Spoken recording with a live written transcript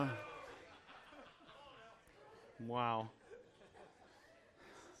Wow.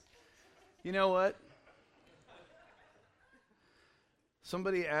 You know what?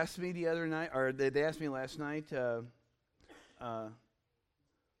 Somebody asked me the other night, or they asked me last night,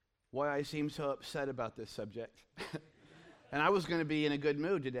 why I seem so upset about this subject. And I was going to be in a good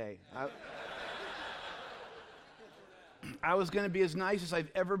mood today. I was going to be as nice as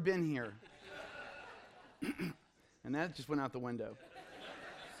I've ever been here. And that just went out the window.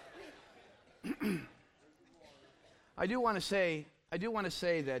 I do want to say that,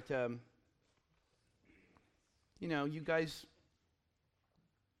 you guys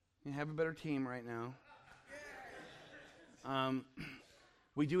have a better team right now.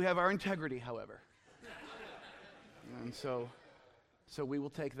 We do have our integrity, however. And so we will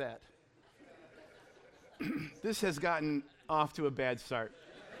take that. This has gotten off to a bad start.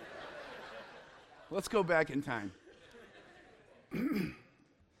 Let's go back in time.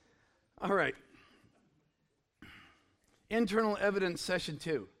 All right. Internal evidence, session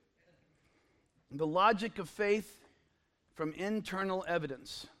 2. The logic of faith from internal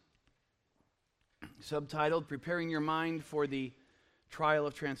evidence. Subtitled, Preparing Your Mind for the Trial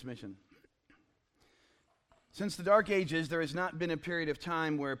of Transmission. Since the Dark Ages, there has not been a period of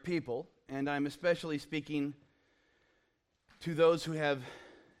time where people, and I'm especially speaking to those who have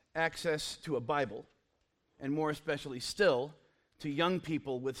access to a Bible, and more especially still to young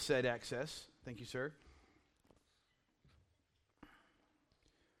people with said access. Thank you, sir.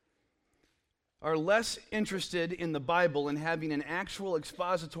 Are less interested in the Bible and having an actual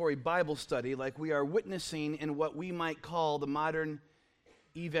expository Bible study like we are witnessing in what we might call the modern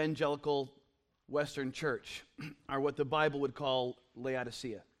evangelical Western church, or what the Bible would call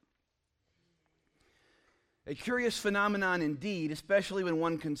Laodicea. A curious phenomenon indeed, especially when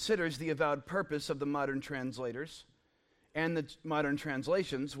one considers the avowed purpose of the modern translators and the modern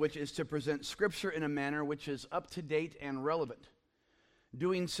translations, which is to present Scripture in a manner which is up to date and relevant.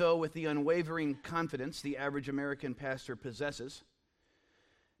 Doing so with the unwavering confidence the average American pastor possesses,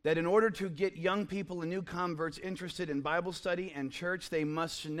 that in order to get young people and new converts interested in Bible study and church, they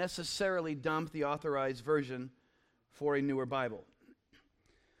must necessarily dump the authorized version for a newer Bible.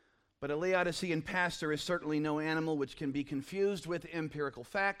 But a Laodicean pastor is certainly no animal which can be confused with empirical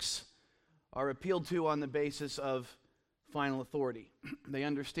facts or appealed to on the basis of final authority. They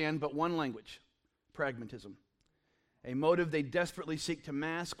understand but one language, pragmatism. A motive they desperately seek to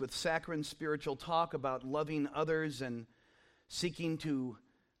mask with saccharine spiritual talk about loving others and seeking to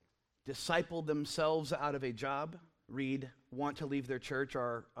disciple themselves out of a job, read, want to leave their church, or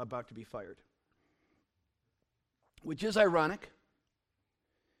are about to be fired. Which is ironic,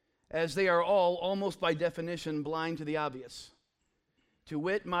 as they are all, almost by definition, blind to the obvious. To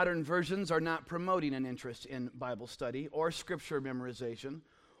wit, modern versions are not promoting an interest in Bible study or Scripture memorization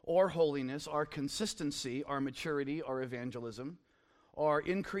or holiness, or consistency, or maturity, or evangelism, or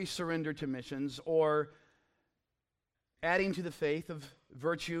increased surrender to missions, or adding to the faith of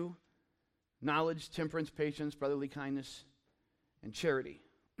virtue, knowledge, temperance, patience, brotherly kindness, and charity.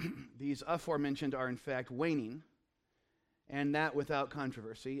 These aforementioned are in fact waning, and that without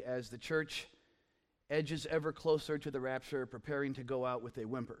controversy, as the church edges ever closer to the rapture, preparing to go out with a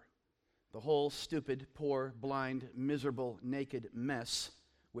whimper. The whole stupid, poor, blind, miserable, naked mess,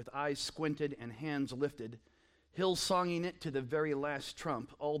 with eyes squinted and hands lifted, hill-songing it to the very last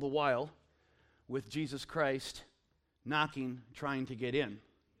trump, all the while with Jesus Christ knocking, trying to get in.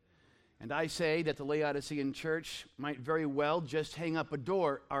 And I say that the Laodicean church might very well just hang up a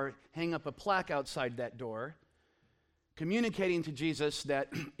door or hang up a plaque outside that door, communicating to Jesus that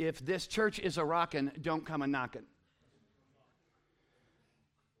if this church is a rockin', don't come a knockin'.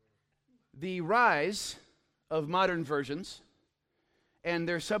 The rise of modern versions and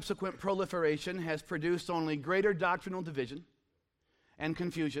their subsequent proliferation has produced only greater doctrinal division and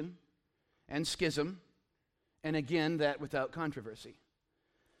confusion and schism, and again, that without controversy.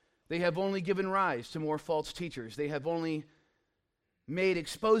 They have only given rise to more false teachers. They have only made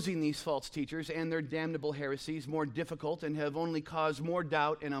exposing these false teachers and their damnable heresies more difficult, and have only caused more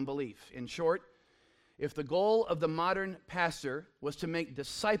doubt and unbelief. In short, if the goal of the modern pastor was to make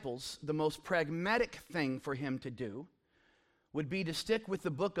disciples, the most pragmatic thing for him to do would be to stick with the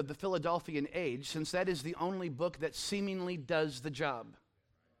book of the Philadelphian age, since that is the only book that seemingly does the job.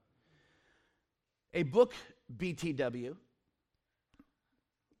 A book, BTW,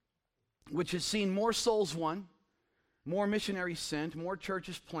 which has seen more souls won, more missionaries sent, more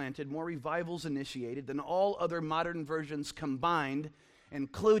churches planted, more revivals initiated than all other modern versions combined,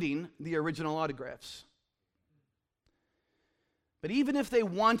 including the original autographs. But even if they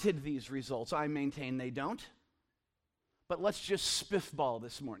wanted these results, I maintain they don't. But let's just spiffball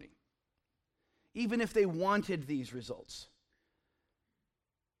this morning. even if they wanted these results.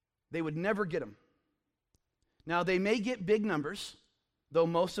 They would never get them. Now, they may get big numbers, though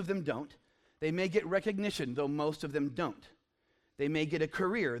most of them don't. They may get recognition, though most of them don't. They may get a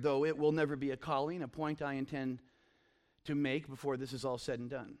career, though it will never be a calling, a point I intend to make before this is all said and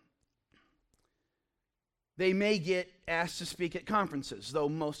done. They may get asked to speak at conferences, though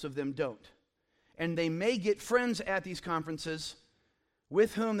most of them don't. And they may get friends at these conferences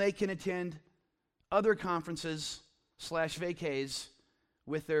with whom they can attend other conferences / vacays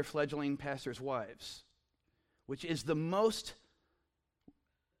with their fledgling pastors' wives, which is the most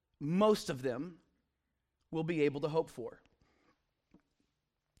of them will be able to hope for.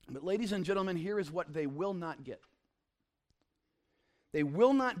 But ladies and gentlemen, here is what they will not get. They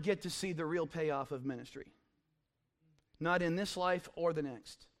will not get to see the real payoff of ministry. Not in this life or the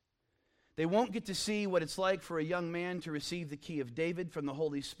next. They won't get to see what it's like for a young man to receive the key of David from the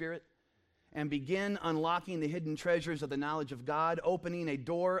Holy Spirit and begin unlocking the hidden treasures of the knowledge of God, opening a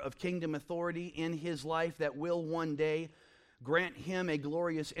door of kingdom authority in his life that will one day grant him a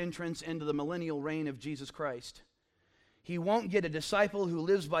glorious entrance into the millennial reign of Jesus Christ. He won't get a disciple who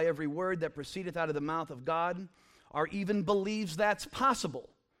lives by every word that proceedeth out of the mouth of God, or even believes that's possible,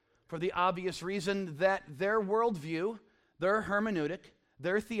 for the obvious reason that their worldview, their hermeneutic,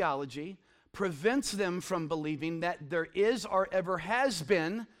 their theology prevents them from believing that there is or ever has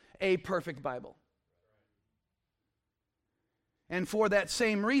been a perfect Bible. And for that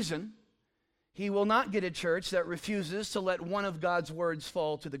same reason, he will not get a church that refuses to let one of God's words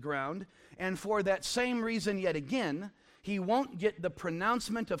fall to the ground. And for that same reason, yet again, he won't get the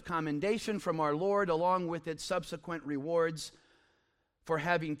pronouncement of commendation from our Lord along with its subsequent rewards for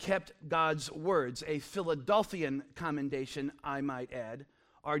having kept God's words, a Philadelphian commendation, I might add.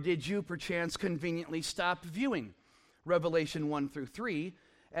 Or did you perchance conveniently stop viewing Revelation 1 through 3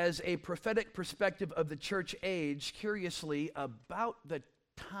 as a prophetic perspective of the church age, curiously about the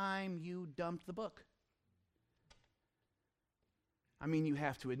time you dumped the book? I mean, you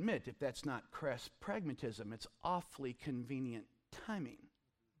have to admit, if that's not crass pragmatism, it's awfully convenient timing.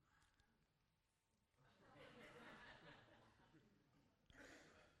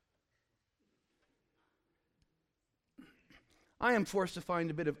 I am forced to find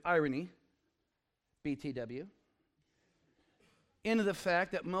a bit of irony, BTW, into the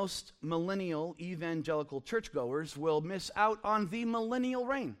fact that most millennial evangelical churchgoers will miss out on the millennial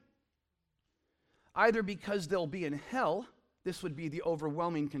reign. Either because they'll be in hell, this would be the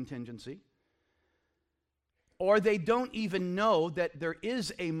overwhelming contingency, or they don't even know that there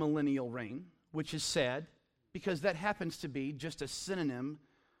is a millennial reign, which is sad, because that happens to be just a synonym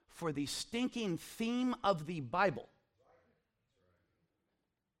for the stinking theme of the Bible.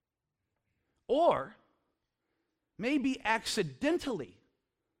 Or maybe accidentally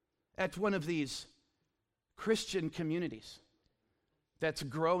at one of these Christian communities that's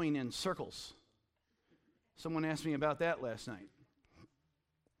growing in circles. Someone asked me about that last night.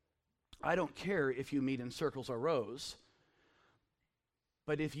 I don't care if you meet in circles or rows,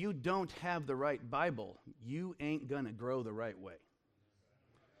 but if you don't have the right Bible, you ain't going to grow the right way.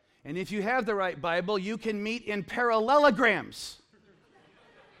 And if you have the right Bible, you can meet in parallelograms.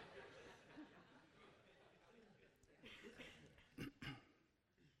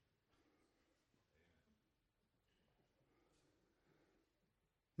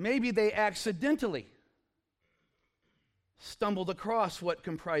 Maybe they accidentally stumbled across what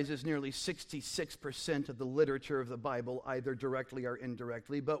comprises nearly 66% of the literature of the Bible, either directly or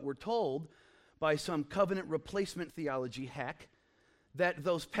indirectly, but were told by some covenant replacement theology hack that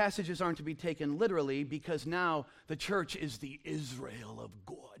those passages aren't to be taken literally because now the church is the Israel of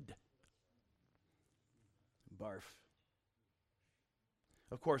God. Barf.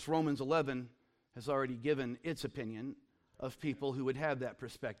 Of course, Romans 11 has already given its opinion of people who would have that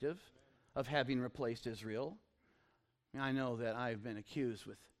perspective of having replaced Israel. I know that I've been accused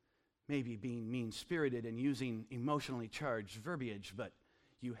with maybe being mean-spirited and using emotionally charged verbiage, but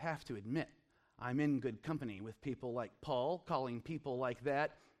you have to admit, I'm in good company with people like Paul, calling people like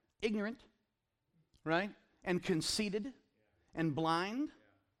that ignorant, right? And conceited and blind.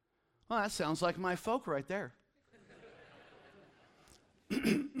 Well, that sounds like my folk right there.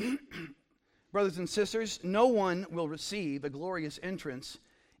 Brothers and sisters, no one will receive a glorious entrance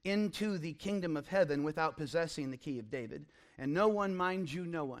into the kingdom of heaven without possessing the key of David. And no one, mind you,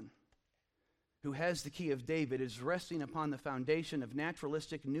 no one who has the key of David is resting upon the foundation of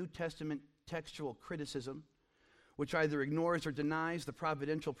naturalistic New Testament textual criticism, which either ignores or denies the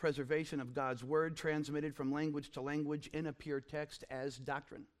providential preservation of God's word transmitted from language to language in a pure text as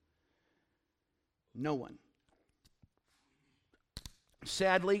doctrine. No one.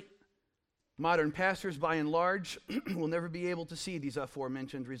 Sadly, Modern pastors, by and large, will never be able to see these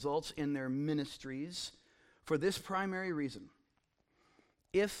aforementioned results in their ministries for this primary reason.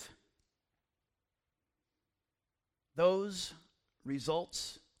 If those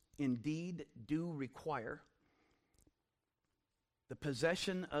results indeed do require the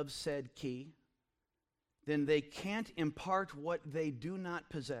possession of said key, then they can't impart what they do not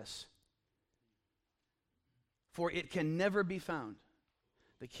possess, for it can never be found.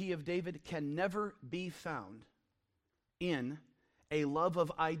 The key of David can never be found in a love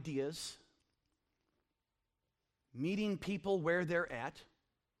of ideas, meeting people where they're at,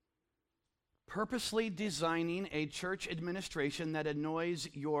 purposely designing a church administration that annoys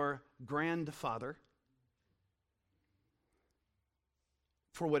your grandfather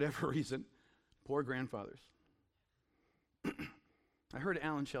for whatever reason. Poor grandfathers. I heard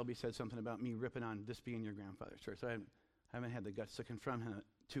Alan Shelby said something about me ripping on this being your grandfather's church. So I haven't had the guts to confront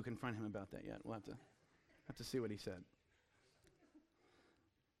him about that yet. We'll have to see what he said.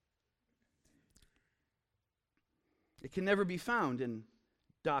 It can never be found in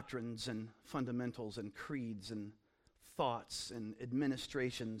doctrines and fundamentals and creeds and thoughts and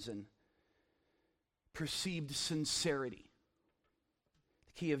administrations and perceived sincerity.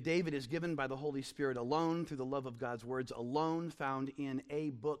 The key of David is given by the Holy Spirit alone, through the love of God's words alone, found in a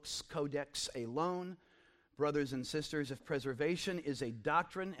book's codex alone. Brothers and sisters, if preservation is a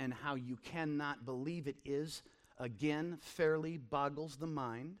doctrine and how you cannot believe it is, again, fairly boggles the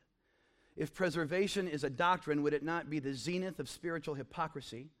mind. If preservation is a doctrine, would it not be the zenith of spiritual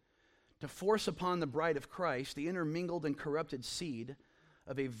hypocrisy to force upon the bride of Christ the intermingled and corrupted seed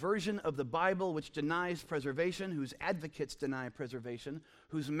of a version of the Bible which denies preservation, whose advocates deny preservation,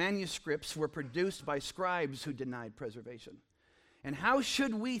 whose manuscripts were produced by scribes who denied preservation? And how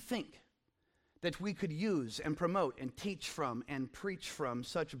should we think that we could use and promote and teach from and preach from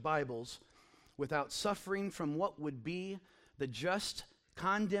such Bibles without suffering from what would be the just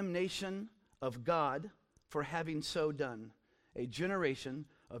condemnation of God for having so done? A generation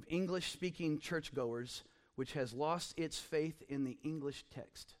of English-speaking churchgoers which has lost its faith in the English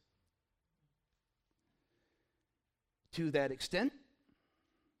text. To that extent,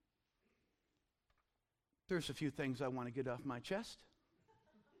 there's a few things I want to get off my chest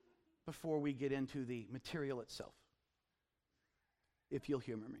before we get into the material itself, if you'll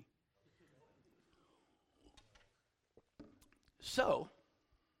humor me. So,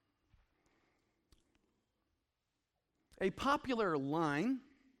 a popular line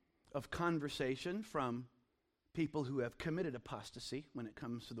of conversation from people who have committed apostasy when it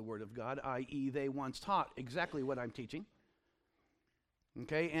comes to the Word of God, i.e., they once taught exactly what I'm teaching,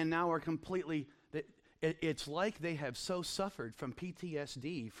 okay, and now are completely, it's like they have so suffered from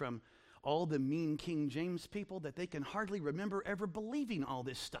PTSD, from all the mean King James people, that they can hardly remember ever believing all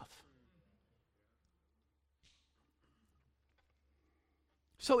this stuff.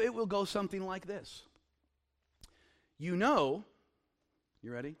 So it will go something like this. You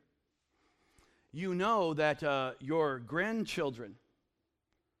ready? You know that your grandchildren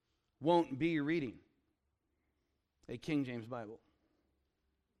won't be reading a King James Bible.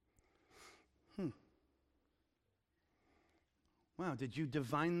 Wow, did you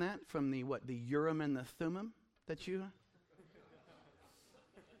divine that from the Urim and the Thummim that you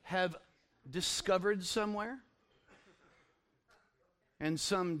have discovered somewhere? In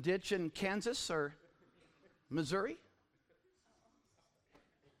some ditch in Kansas or Missouri?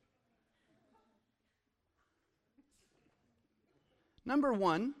 Number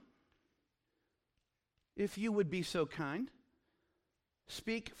one, if you would be so kind,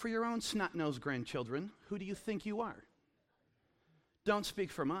 speak for your own snot-nosed grandchildren. Who do you think you are? Don't speak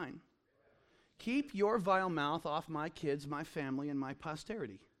for mine. Keep your vile mouth off my kids, my family, and my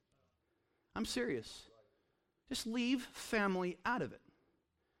posterity. I'm serious. Just leave family out of it.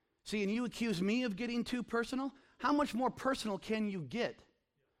 See, and you accuse me of getting too personal? How much more personal can you get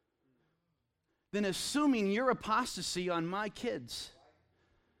than assuming your apostasy on my kids?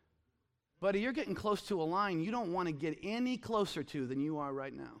 Buddy, you're getting close to a line you don't want to get any closer to than you are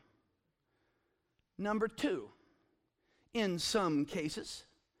right now. Number two, in some cases,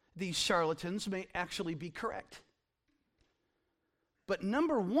 these charlatans may actually be correct. But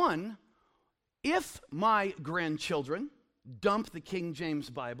number one, if my grandchildren dump the King James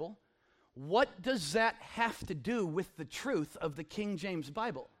Bible, what does that have to do with the truth of the King James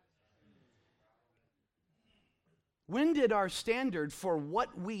Bible? When did our standard for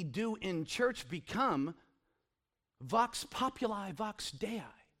what we do in church become vox populi, vox Dei?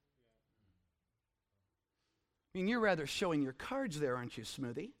 I mean, you're rather showing your cards there, aren't you,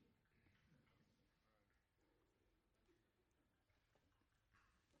 Smoothie?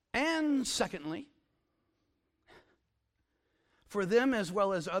 And And secondly, for them as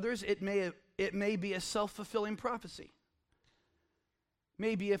well as others, it may be a self-fulfilling prophecy.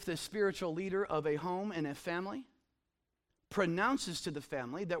 Maybe if the spiritual leader of a home and a family pronounces to the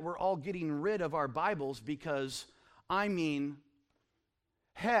family that we're all getting rid of our Bibles because,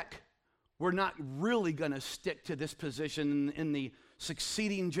 heck, we're not really going to stick to this position in the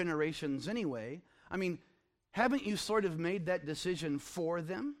succeeding generations anyway. Haven't you sort of made that decision for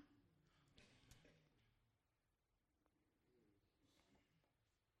them?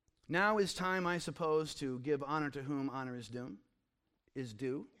 Now is time, I suppose, to give honor to whom honor is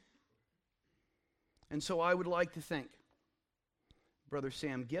due. And so I would like to thank Brother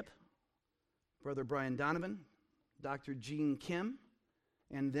Sam Gipp, Brother Brian Donovan, Dr. Gene Kim,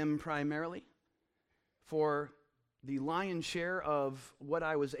 and them primarily, for the lion's share of what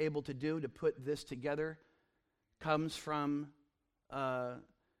I was able to do to put this together comes from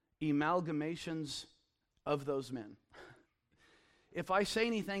amalgamations of those men. If I say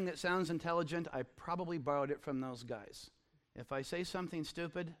anything that sounds intelligent, I probably borrowed it from those guys. If I say something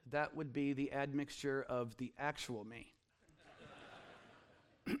stupid, that would be the admixture of the actual me.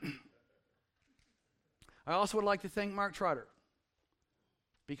 I also would like to thank Mark Trotter,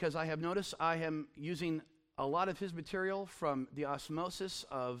 because I have noticed I am using a lot of his material from the osmosis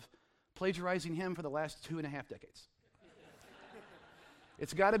of plagiarizing him for the last 2.5 decades.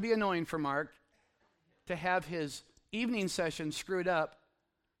 It's got to be annoying for Mark to have his evening session screwed up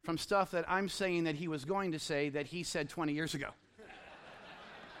from stuff that I'm saying that he was going to say that he said 20 years ago.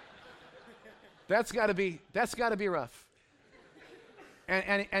 That's got to be rough.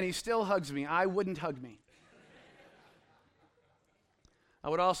 And he still hugs me. I wouldn't hug me. I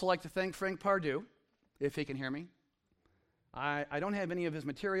would also like to thank Frank Pardue, if he can hear me. I don't have any of his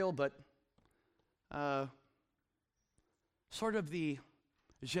material, but sort of the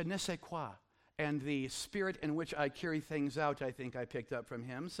je ne sais quoi and the spirit in which I carry things out, I think I picked up from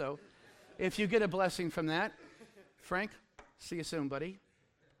him. So if you get a blessing from that, Frank, see you soon, buddy.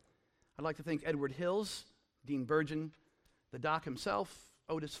 I'd like to thank Edward Hills, Dean Burgeon, the doc himself,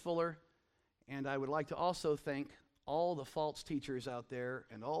 Otis Fuller, and I would like to also thank all the false teachers out there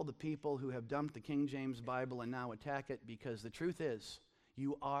and all the people who have dumped the King James Bible and now attack it, because the truth is,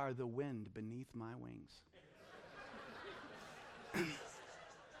 you are the wind beneath my wings.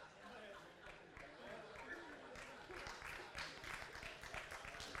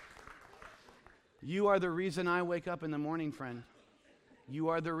 You are the reason I wake up in the morning, friend. You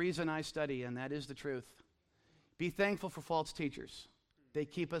are the reason I study, and that is the truth. Be thankful for false teachers. They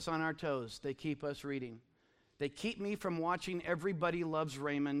keep us on our toes. They keep us reading. They keep me from watching Everybody Loves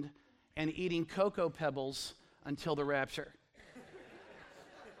Raymond and eating Cocoa Pebbles until the rapture.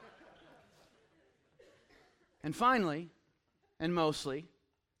 And finally, and mostly,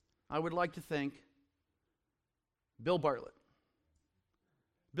 I would like to thank Bill Bartlett.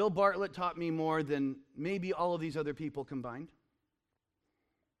 Bill Bartlett taught me more than maybe all of these other people combined.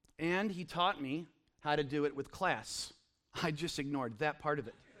 And he taught me how to do it with class. I just ignored that part of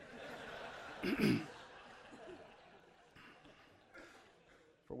it.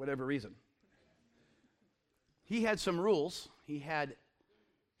 For whatever reason. He had some rules. He had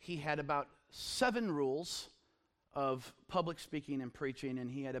about 7 rules of public speaking and preaching,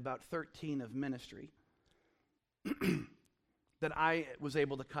 and he had about 13 of ministry that I was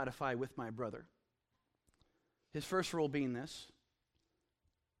able to codify with my brother. His first rule being this: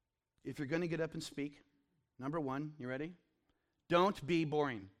 if you're going to get up and speak, number 1, you ready? Don't be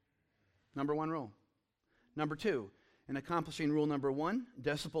boring. Number 1 rule. Number 2, in accomplishing rule number 1,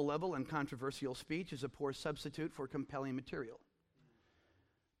 decibel level and controversial speech is a poor substitute for compelling material.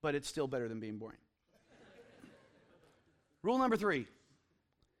 But it's still better than being boring. Rule number 3,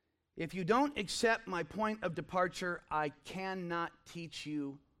 if you don't accept my point of departure, I cannot teach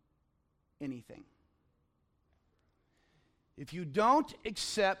you anything. If you don't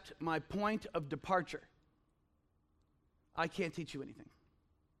accept my point of departure, I can't teach you anything.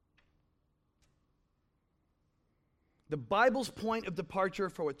 The Bible's point of departure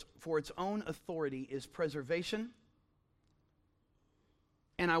for its own authority is preservation.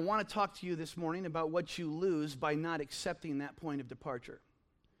 And I want to talk to you this morning about what you lose by not accepting that point of departure.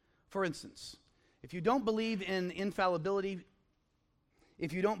 For instance, if you don't believe in infallibility,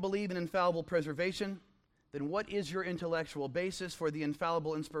 if you don't believe in infallible preservation, then what is your intellectual basis for the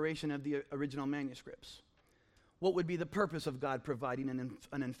infallible inspiration of the original manuscripts? What would be the purpose of God providing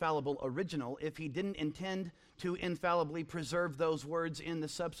an infallible original if he didn't intend to infallibly preserve those words in the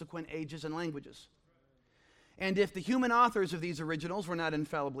subsequent ages and languages? And if the human authors of these originals were not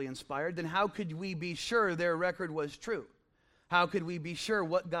infallibly inspired, then how could we be sure their record was true? How could we be sure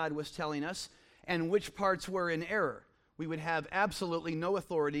what God was telling us and which parts were in error? We would have absolutely no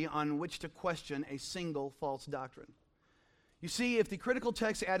authority on which to question a single false doctrine. You see, if the critical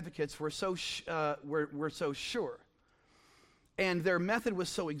text advocates were so sure and their method was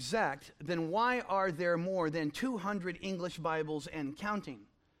so exact, then why are there more than 200 English Bibles and counting?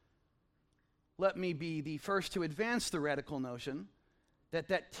 Let me be the first to advance the radical notion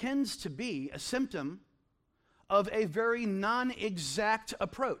that tends to be a symptom of a very non-exact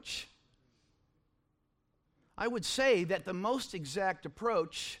approach. I would say that the most exact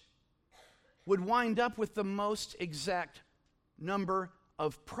approach would wind up with the most exact number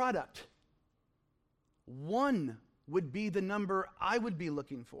of product. One would be the number I would be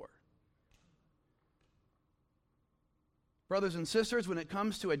looking for. Brothers and sisters, when it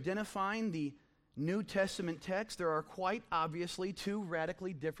comes to identifying the New Testament text, there are quite obviously two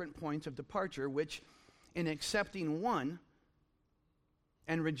radically different points of departure, which, in accepting one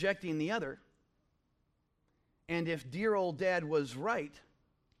and rejecting the other, and if dear old dad was right,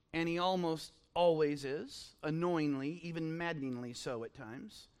 and he almost always is, annoyingly, even maddeningly so at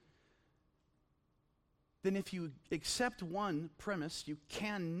times, then if you accept one premise, you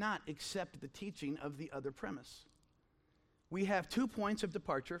cannot accept the teaching of the other premise. We have 2 points of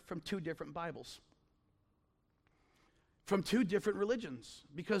departure from 2 different Bibles, from 2 different religions,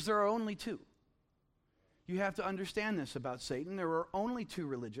 because there are only 2. You have to understand this about Satan. There are only 2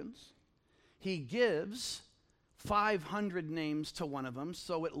 religions. He gives 500 names to one of them,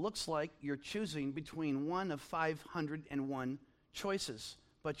 so it looks like you're choosing between one of 501 choices,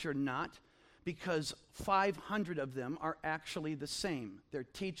 but you're not, because 500 of them are actually the same. They're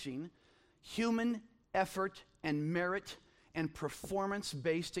teaching human effort and merit and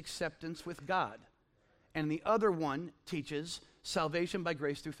performance-based acceptance with God. And the other one teaches salvation by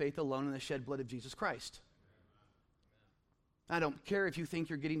grace through faith alone in the shed blood of Jesus Christ. I don't care if you think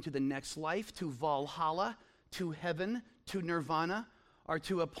you're getting to the next life, to Valhalla, to heaven, to nirvana, or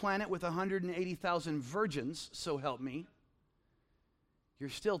to a planet with 180,000 virgins, so help me. You're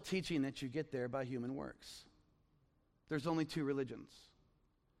still teaching that you get there by human works. There's only 2 religions.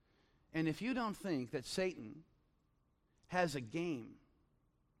 And if you don't think that Satan has a game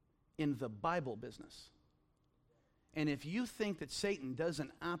in the Bible business, and if you think that Satan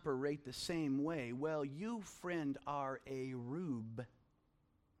doesn't operate the same way, well, you, friend, are a rube.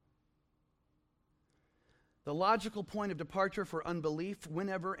 The logical point of departure for unbelief,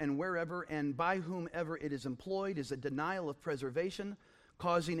 whenever and wherever and by whomever it is employed, is a denial of preservation,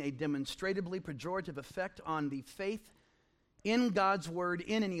 causing a demonstrably pejorative effect on the faith in God's Word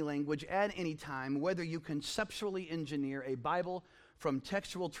in any language at any time, whether you conceptually engineer a Bible from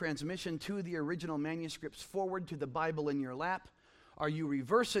textual transmission to the original manuscripts forward to the Bible in your lap, or you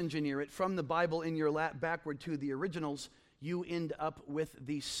reverse engineer it from the Bible in your lap backward to the originals, you end up with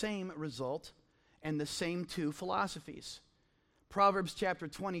the same result and the same 2 philosophies. Proverbs chapter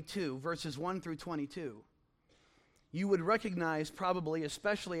 22, verses 1 through 22. You would recognize probably,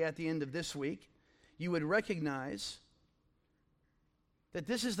 especially at the end of this week, you would recognize that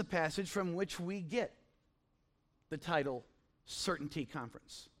this is the passage from which we get the title Certainty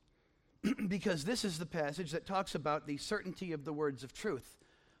Conference. Because this is the passage that talks about the certainty of the words of truth.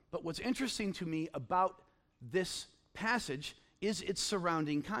 But what's interesting to me about this passage is its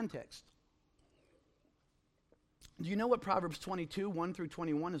surrounding context. Do you know what Proverbs 22, 1 through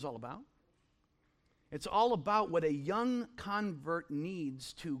 21 is all about? It's all about what a young convert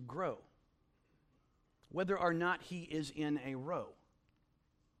needs to grow, whether or not he is in a row.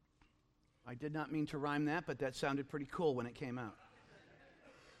 I did not mean to rhyme that, but that sounded pretty cool when it came out.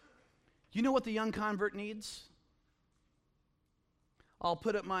 Do you know what the young convert needs? I'll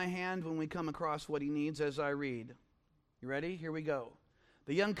put up my hand when we come across what he needs as I read. You ready? Here we go.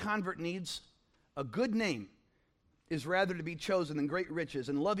 The young convert needs a good name is rather to be chosen than great riches,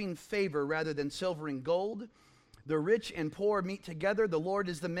 and loving favor rather than silver and gold. The rich and poor meet together. The Lord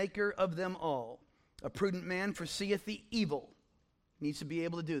is the maker of them all. A prudent man foreseeth the evil. He needs to be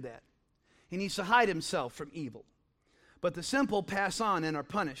able to do that. He needs to hide himself from evil. But the simple pass on and are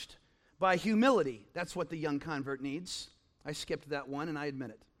punished. By humility, that's what the young convert needs. I skipped that one, and I admit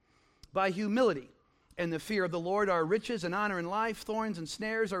it. By humility and the fear of the Lord are riches and honor and life. Thorns and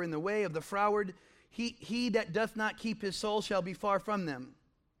snares are in the way of the froward. He that doth not keep his soul shall be far from them.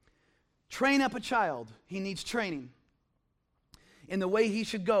 Train up a child. He needs training in the way he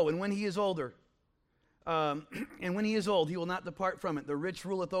should go, and when he is older, and when he is old, he will not depart from it. The rich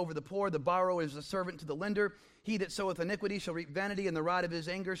ruleth over the poor. The borrower is a servant to the lender. He that soweth iniquity shall reap vanity, and the rod of his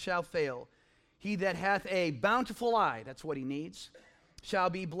anger shall fail. He that hath a bountiful eye, that's what he needs, shall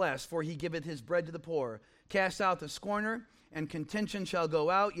be blessed, for he giveth his bread to the poor. Cast out the scorner, and contention shall go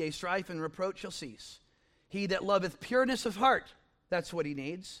out, yea, strife and reproach shall cease. He that loveth pureness of heart, that's what he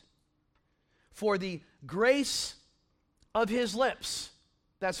needs. For the grace of his lips,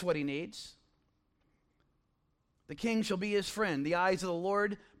 that's what he needs. The king shall be his friend. The eyes of the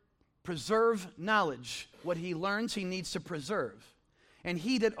Lord preserve knowledge. What he learns, he needs to preserve. And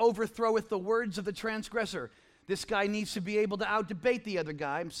he that overthroweth the words of the transgressor, this guy needs to be able to out-debate the other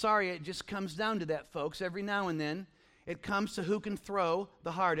guy. I'm sorry, it just comes down to that, folks. Every now and then, it comes to who can throw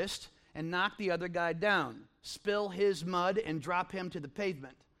the hardest and knock the other guy down, spill his mud and drop him to the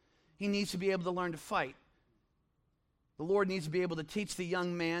pavement. He needs to be able to learn to fight. The Lord needs to be able to teach the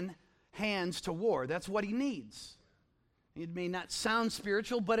young man hands to war. That's what he needs. It may not sound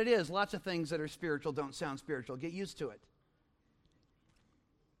spiritual, but it is. Lots of things that are spiritual don't sound spiritual. Get used to it.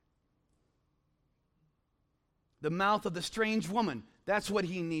 The mouth of the strange woman, that's what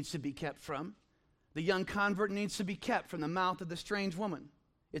he needs to be kept from. The young convert needs to be kept from the mouth of the strange woman.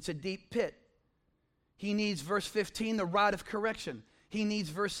 It's a deep pit. He needs, verse 15, the rod of correction. He needs,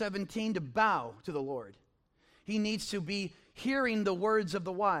 verse 17, to bow to the Lord. He needs to be hearing the words of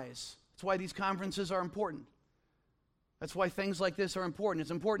the wise. That's why these conferences are important. That's why things like this are important.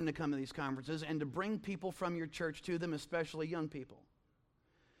 It's important to come to these conferences and to bring people from your church to them, especially young people.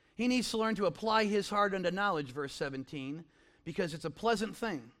 He needs to learn to apply his heart unto knowledge, verse 17, because it's a pleasant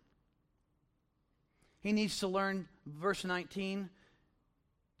thing. He needs to learn, verse 19,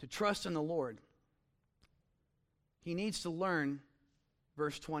 to trust in the Lord. He needs to learn,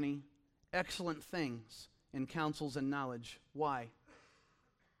 verse 20, excellent things in counsels and knowledge. Why?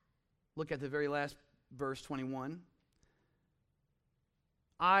 Look at the very last verse, 21.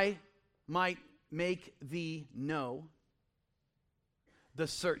 I might make thee know the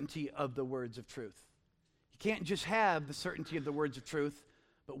certainty of the words of truth. You can't just have the certainty of the words of truth,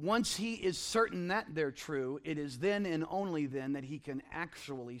 but once he is certain that they're true, it is then and only then that he can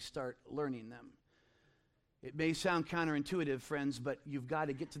actually start learning them. It may sound counterintuitive, friends, but you've got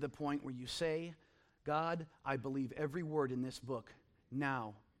to get to the point where you say, God, I believe every word in this book.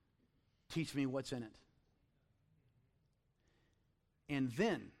 Now, teach me what's in it. And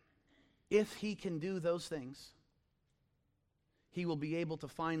then, if he can do those things, he will be able to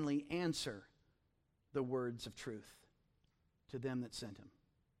finally answer the words of truth to them that sent him.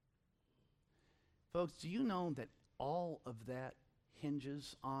 Folks, do you know that all of that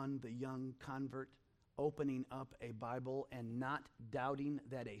hinges on the young convert opening up a Bible and not doubting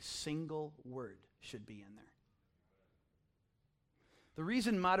that a single word should be in there? The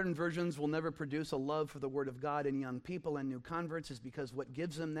reason modern versions will never produce a love for the Word of God in young people and new converts is because what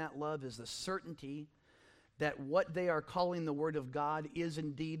gives them that love is the certainty that what they are calling the Word of God is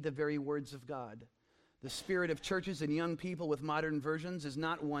indeed the very words of God. The spirit of churches and young people with modern versions is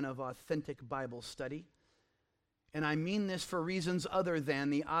not one of authentic Bible study. And I mean this for reasons other than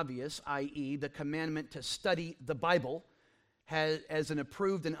the obvious, i.e., the commandment to study the Bible as an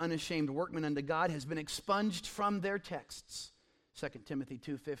approved and unashamed workman unto God has been expunged from their texts. 2 Timothy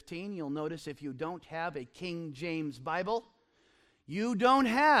 2:15, you'll notice if you don't have a King James Bible, you don't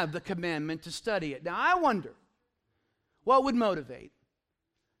have the commandment to study it. Now, I wonder what would motivate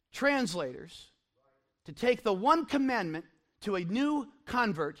translators to take the one commandment to a new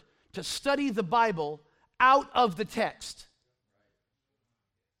convert to study the Bible out of the text.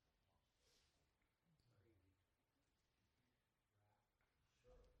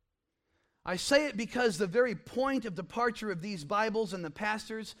 I say it because the very point of departure of these Bibles and the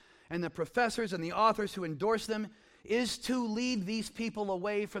pastors and the professors and the authors who endorse them is to lead these people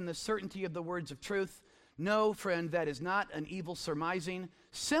away from the certainty of the words of truth. No, friend, that is not an evil surmising.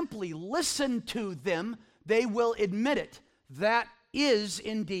 Simply listen to them. They will admit it. That is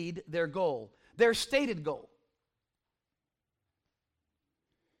indeed their goal, their stated goal.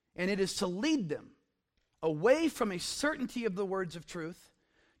 And it is to lead them away from a certainty of the words of truth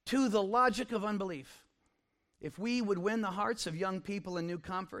to the logic of unbelief. If we would win the hearts of young people in new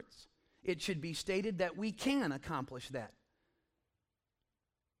converts, it should be stated that we can accomplish that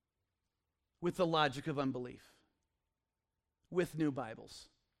with the logic of unbelief, with new Bibles,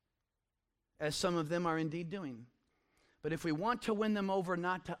 as some of them are indeed doing. But if we want to win them over,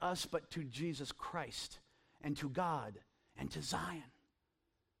 not to us, but to Jesus Christ and to God and to Zion,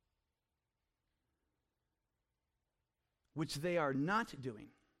 which they are not doing,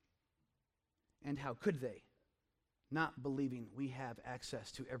 and how could they, not believing we have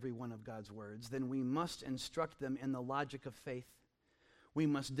access to every one of God's words, then we must instruct them in the logic of faith. We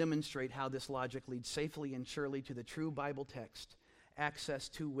must demonstrate how this logic leads safely and surely to the true Bible text, access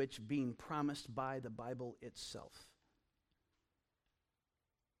to which being promised by the Bible itself.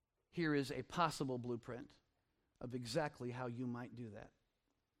 Here is a possible blueprint of exactly how you might do that.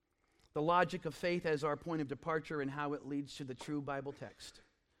 The logic of faith as our point of departure and how it leads to the true Bible text.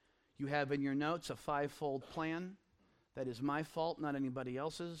 You have in your notes a five-fold plan. That is my fault, not anybody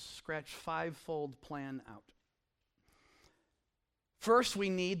else's. Scratch five-fold plan out. First, we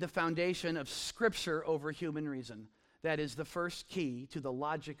need the foundation of Scripture over human reason. That is the first key to the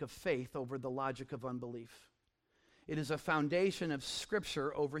logic of faith over the logic of unbelief. It is a foundation of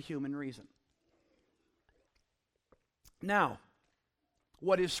Scripture over human reason. Now,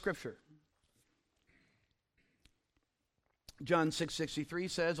 what is Scripture? John 6:63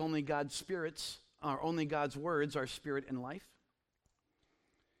 says, only God's words are spirit and life.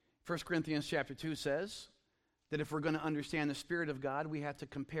 1 Corinthians chapter 2 says that if we're going to understand the Spirit of God, we have to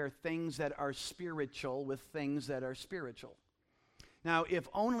compare things that are spiritual with things that are spiritual. Now, if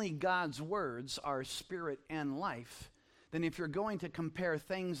only God's words are spirit and life, then if you're going to compare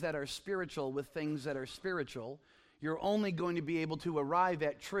things that are spiritual with things that are spiritual, you're only going to be able to arrive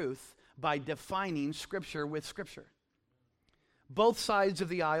at truth by defining Scripture with Scripture. Both sides of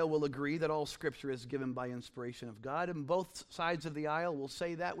the aisle will agree that all Scripture is given by inspiration of God, and both sides of the aisle will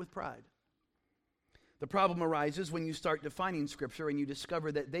say that with pride. The problem arises when you start defining Scripture and you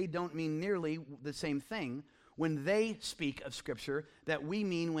discover that they don't mean nearly the same thing when they speak of Scripture that we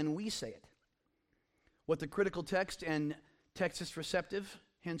mean when we say it. What the critical text and Textus Receptive,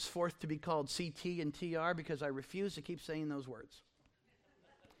 henceforth to be called CT and TR because I refuse to keep saying those words.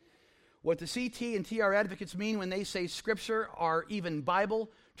 What the CT and TR advocates mean when they say Scripture or even Bible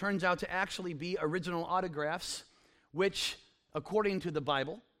turns out to actually be original autographs, which, according to the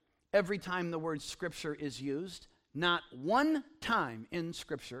Bible, every time the word Scripture is used, not one time in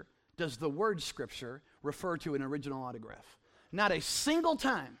Scripture does the word Scripture refer to an original autograph. Not a single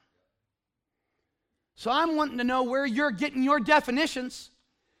time. So I'm wanting to know where you're getting your definitions,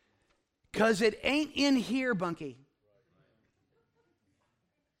 because it ain't in here, Bunky.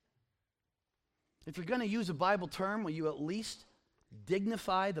 If you're going to use a Bible term, will you at least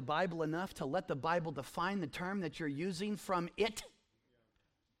dignify the Bible enough to let the Bible define the term that you're using from it?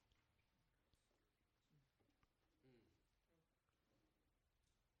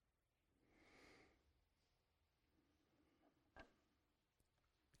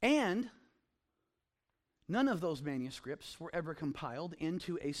 And none of those manuscripts were ever compiled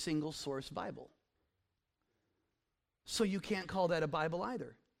into a single source Bible. So you can't call that a Bible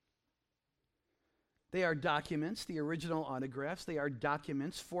either. They are documents, the original autographs, they are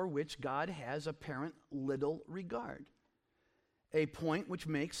documents for which God has apparent little regard. A point which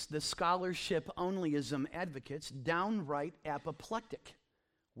makes the scholarship-onlyism advocates downright apoplectic,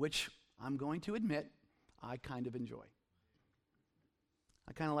 which I'm going to admit I kind of enjoy.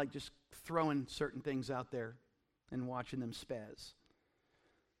 I kind of like just throwing certain things out there and watching them spaz.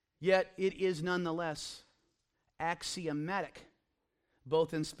 Yet it is nonetheless axiomatic,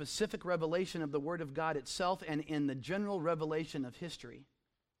 both in specific revelation of the Word of God itself and in the general revelation of history,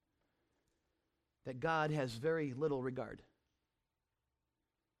 that God has very little regard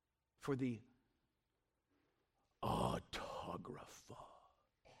for the autographa.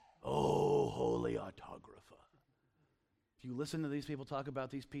 Oh, holy autographa. If you listen to these people talk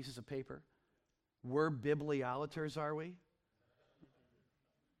about these pieces of paper, we're bibliolaters, are we?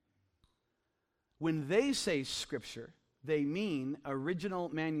 When they say Scripture, they mean original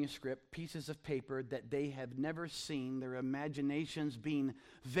manuscript pieces of paper that they have never seen, their imaginations being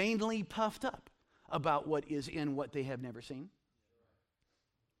vainly puffed up about what is in what they have never seen.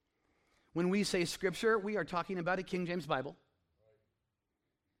 When we say Scripture, we are talking about a King James Bible.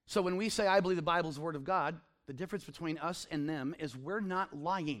 So when we say, I believe the Bible is the Word of God, the difference between us and them is we're not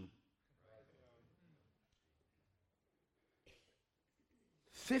lying.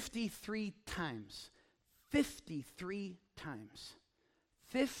 53 times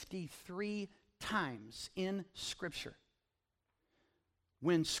in Scripture,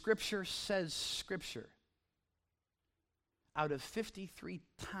 when Scripture says Scripture, out of 53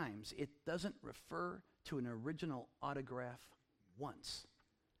 times, it doesn't refer to an original autograph once.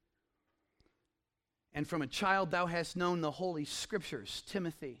 And from a child thou hast known the Holy Scriptures,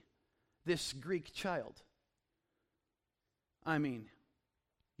 Timothy, this Greek child. I mean,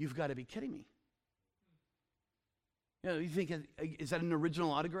 you've got to be kidding me. You know, you think, is that an original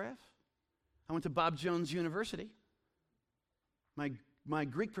autograph? I went to Bob Jones University. My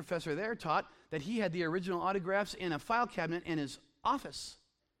Greek professor there taught that he had the original autographs in a file cabinet in his office.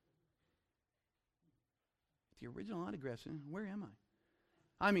 The original autographs, where am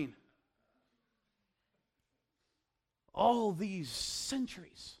I? I mean, all these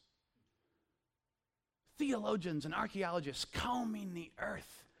centuries, theologians and archaeologists combing the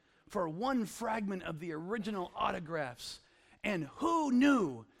earth for one fragment of the original autographs. And who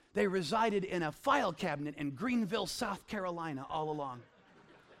knew they resided in a file cabinet in Greenville, South Carolina all along?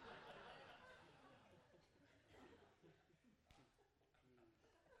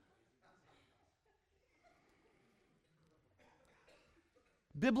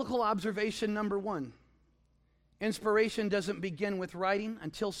 Biblical observation number 1. Inspiration doesn't begin with writing.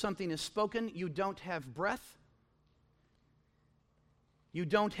 Until something is spoken, you don't have breath. You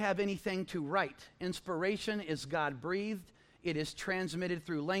don't have anything to write. Inspiration is God-breathed. It is transmitted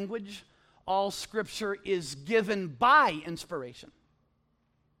through language. All Scripture is given by inspiration.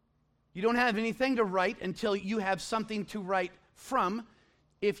 You don't have anything to write until you have something to write from.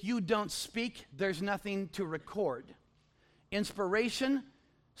 If you don't speak, there's nothing to record. Inspiration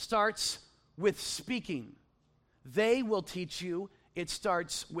starts with speaking. They will teach you it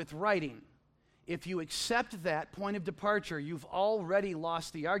starts with writing. If you accept that point of departure, you've already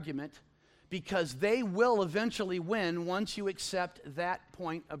lost the argument, because they will eventually win once you accept that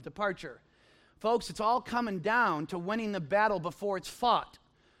point of departure. Folks, it's all coming down to winning the battle before it's fought.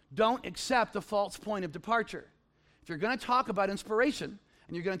 Don't accept the false point of departure. If you're going to talk about inspiration,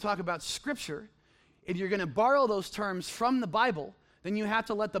 and you're going to talk about Scripture, and you're going to borrow those terms from the Bible, then you have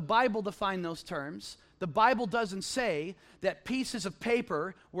to let the Bible define those terms. The Bible doesn't say that pieces of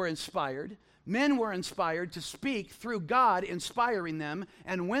paper were inspired. Men were inspired to speak through God inspiring them,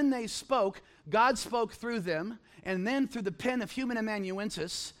 and when they spoke, God spoke through them, and then through the pen of human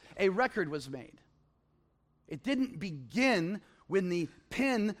amanuensis, a record was made. It didn't begin when the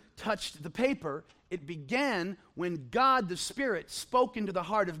pen touched the paper. It began when God the Spirit spoke into the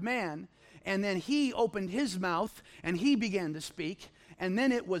heart of man, and then he opened his mouth, and he began to speak, and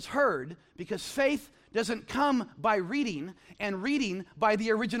then it was heard, because faith doesn't come by reading, and reading by the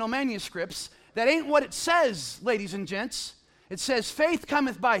original manuscripts. That ain't what it says, ladies and gents. It says faith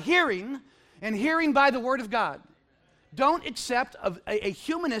cometh by hearing, and hearing by the word of God. Don't accept a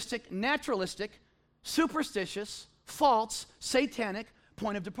humanistic, naturalistic, superstitious, false, satanic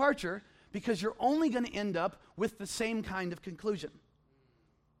point of departure, because you're only going to end up with the same kind of conclusion.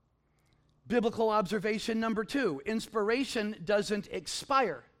 Biblical observation number 2, inspiration doesn't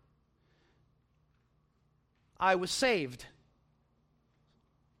expire. I was saved.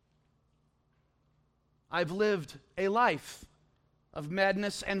 I've lived a life of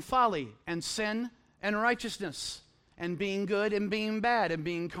madness and folly and sin and righteousness and being good and being bad and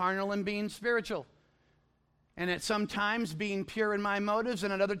being carnal and being spiritual. And at some times being pure in my motives,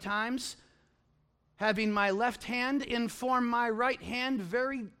 and at other times having my left hand inform my right hand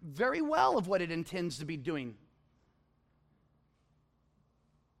very, very well of what it intends to be doing.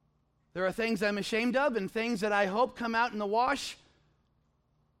 There are things I'm ashamed of and things that I hope come out in the wash.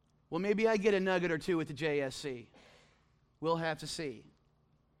 Well, maybe I get a nugget or two with the JSC. We'll have to see.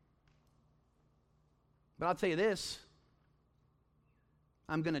 But I'll tell you this.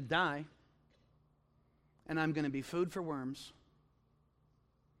 I'm going to die, and I'm going to be food for worms.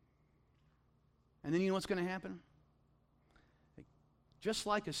 And then you know what's going to happen? Just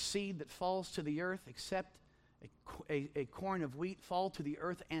like a seed that falls to the earth, except a corn of wheat fall to the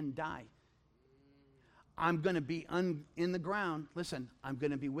earth and die. I'm going to be in the ground. Listen, I'm going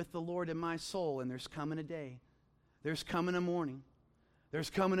to be with the Lord in my soul, and there's coming a day. There's coming a morning.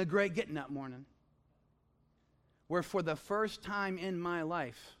 There's coming a great getting up morning where for the first time in my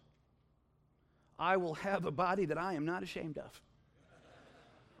life, I will have a body that I am not ashamed of.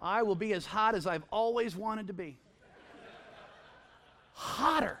 I will be as hot as I've always wanted to be.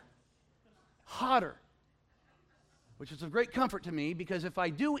 Hotter. Which is a great comfort to me, because if I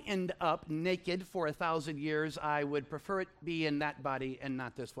do end up naked for 1,000 years, I would prefer it be in that body and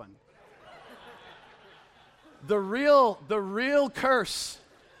not this one. The real curse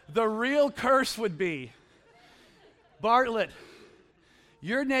would be, Bartlett,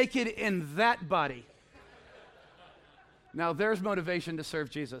 you're naked in that body. Now there's motivation to serve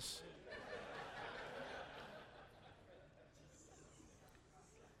Jesus.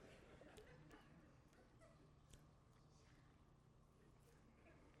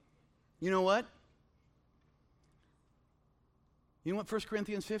 You know what? You know what 1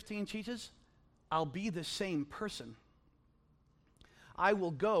 Corinthians 15 teaches? I'll be the same person. I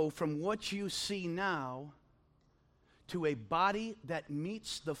will go from what you see now to a body that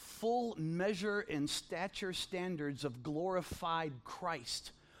meets the full measure and stature standards of glorified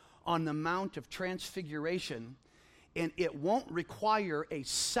Christ on the Mount of Transfiguration, and it won't require a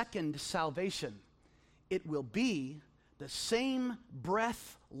second salvation. It will be the same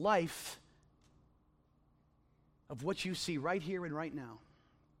breath life of what you see right here and right now.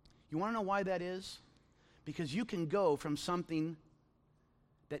 You want to know why that is? Because you can go from something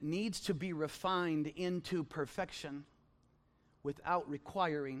that needs to be refined into perfection without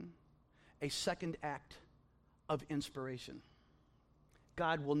requiring a second act of inspiration.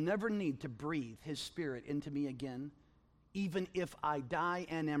 God will never need to breathe His Spirit into me again, even if I die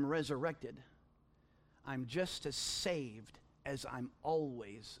and am resurrected. I'm just as saved as I'm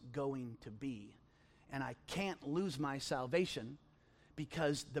always going to be. And I can't lose my salvation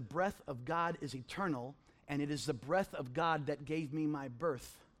because the breath of God is eternal, and it is the breath of God that gave me my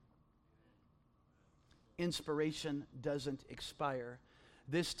birth. Inspiration doesn't expire.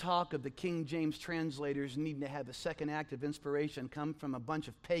 This talk of the King James translators needing to have a second act of inspiration come from a bunch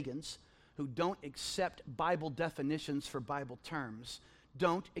of pagans who don't accept Bible definitions for Bible terms,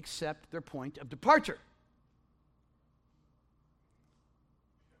 don't accept their point of departure.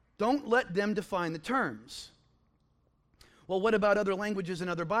 Don't let them define the terms. Well, what about other languages and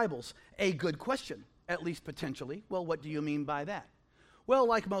other Bibles? A good question, at least potentially. Well, what do you mean by that? Well,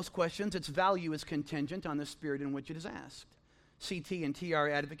 like most questions, its value is contingent on the spirit in which it is asked. CT and TR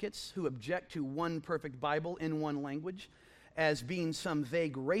advocates who object to one perfect Bible in one language as being some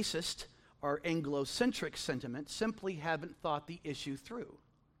vague racist or Anglo-centric sentiment simply haven't thought the issue through,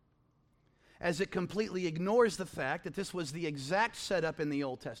 as it completely ignores the fact that this was the exact setup in the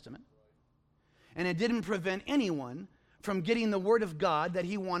Old Testament, and it didn't prevent anyone from getting the Word of God that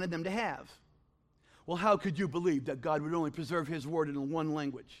He wanted them to have. Well, how could you believe that God would only preserve His Word in one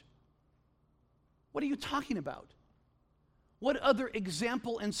language? What are you talking about? What other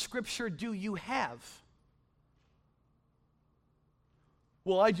example in Scripture do you have?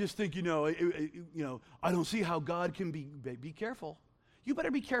 Well, I just think, I don't see how God can be careful. You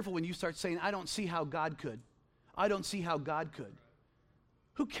better be careful when you start saying, I don't see how God could. I don't see how God could.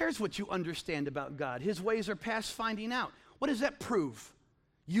 Who cares what you understand about God? His ways are past finding out. What does that prove?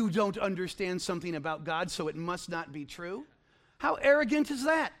 You don't understand something about God, so it must not be true? How arrogant is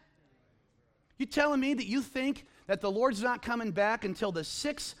that? You telling me that you think that the Lord's not coming back until the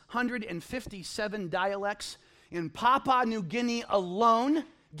 657 dialects in Papua New Guinea alone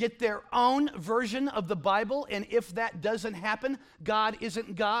get their own version of the Bible, and if that doesn't happen, God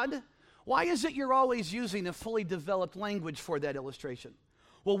isn't God? Why is it you're always using a fully developed language for that illustration?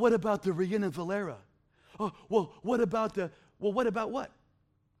 Well, what about the Reina Valera? Oh, what about what?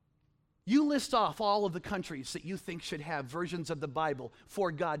 You list off all of the countries that you think should have versions of the Bible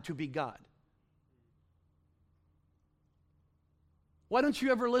for God to be God. Why don't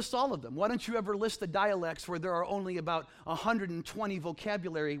you ever list all of them? Why don't you ever list the dialects where there are only about 120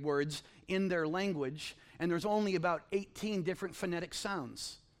 vocabulary words in their language, and there's only about 18 different phonetic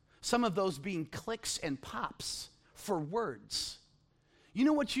sounds, some of those being clicks and pops for words? You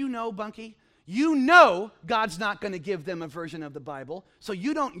know what you know, Bunky? You know God's not going to give them a version of the Bible, so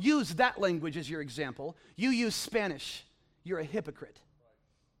you don't use that language as your example. You use Spanish. You're a hypocrite.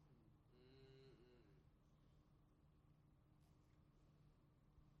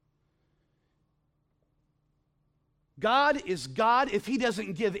 God is God if He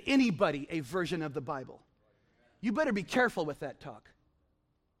doesn't give anybody a version of the Bible. You better be careful with that talk.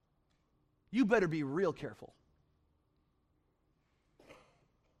 You better be real careful.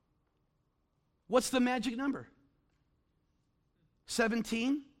 What's the magic number?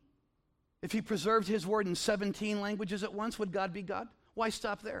 17? If He preserved His Word in 17 languages at once, would God be God? Why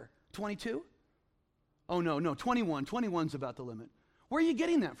stop there? 22? Oh, no, 21. 21's about the limit. Where are you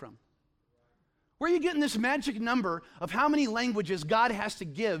getting that from? Where are you getting this magic number of how many languages God has to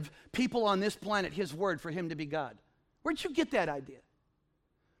give people on this planet His Word for Him to be God? Where'd you get that idea?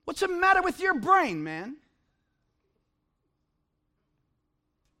 What's the matter with your brain, man?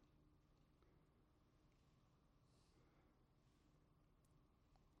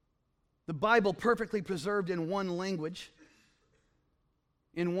 The Bible perfectly preserved in one language,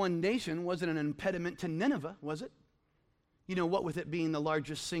 in one nation, wasn't an impediment to Nineveh, was it? You know what, with it being the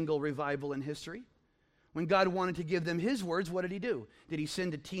largest single revival in history? When God wanted to give them His words, what did He do? Did He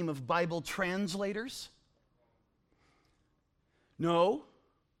send a team of Bible translators? No.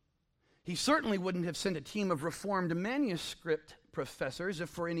 He certainly wouldn't have sent a team of Reformed manuscript professors if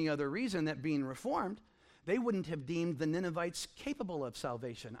for any other reason that being Reformed, they wouldn't have deemed the Ninevites capable of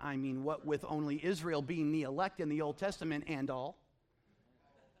salvation. I mean, what with only Israel being the elect in the Old Testament and all.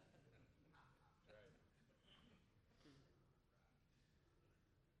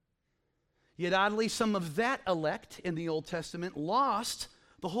 Yet oddly, some of that elect in the Old Testament lost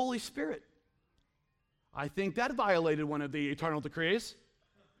the Holy Spirit. I think that violated one of the eternal decrees.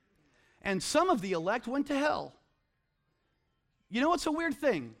 And some of the elect went to hell. You know what's a weird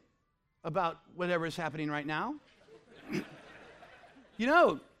thing about whatever is happening right now?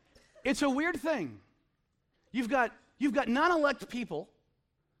 It's a weird thing. You've got non-elect people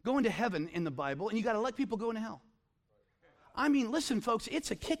going to heaven in the Bible, and you got to let people go into hell. I mean, listen, folks,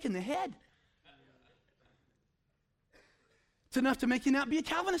 it's a kick in the head. It's enough to make you not be a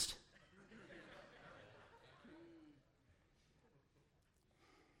Calvinist.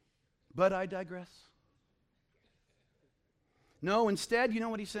 But I digress. No, instead, you know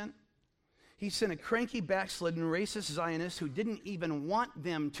what he sent? He sent a cranky, backslidden, racist Zionist who didn't even want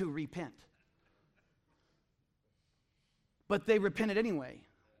them to repent. But they repented anyway.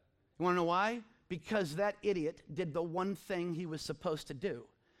 You want to know why? Because that idiot did the one thing he was supposed to do.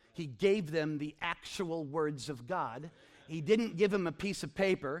 He gave them the actual words of God. He didn't give him a piece of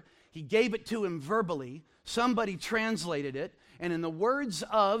paper. He gave it to him verbally. Somebody translated it. And in the words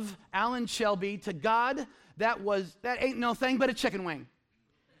of Alan Shelby, to God, that ain't no thing but a chicken wing.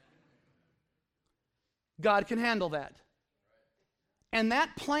 God can handle that. And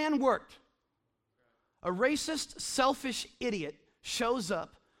that plan worked. A racist, selfish idiot shows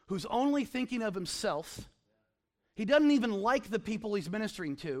up who's only thinking of himself. He doesn't even like the people he's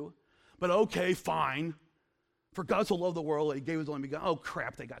ministering to, but okay, fine. For God so loved the world that he gave his only begotten. Oh,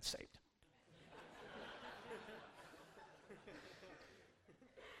 crap, they got saved.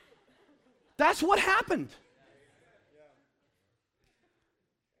 That's what happened.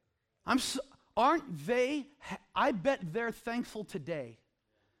 Aren't they? I bet they're thankful today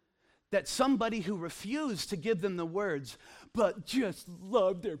that somebody who refused to give them the words, but just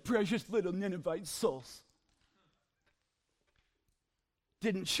loved their precious little Ninevite souls,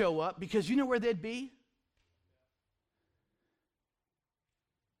 didn't show up, because you know where they'd be?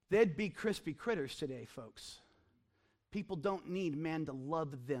 They'd be crispy critters today, folks. People don't need man to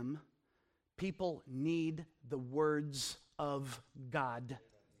love them. People need the words of God.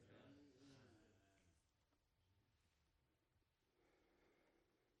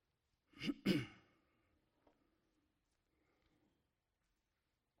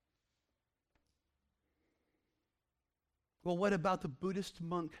 Well, what about the Buddhist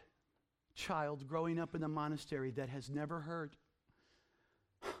monk child growing up in the monastery that has never heard?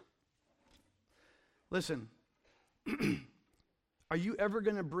 Listen, are you ever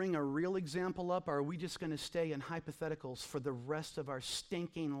going to bring a real example up, or are we just going to stay in hypotheticals for the rest of our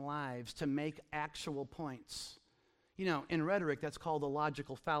stinking lives to make actual points? You know, in rhetoric, that's called a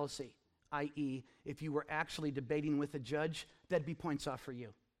logical fallacy, i.e., if you were actually debating with a judge, that'd be points off for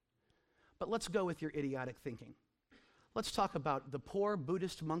you. But let's go with your idiotic thinking. Let's talk about the poor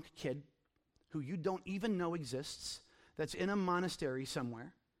Buddhist monk kid who you don't even know exists, that's in a monastery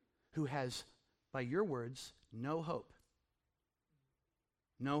somewhere, who has, by your words, no hope.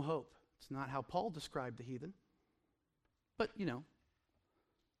 No hope. It's not how Paul described the heathen. But, you know,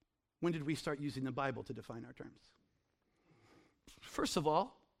 when did we start using the Bible to define our terms? First of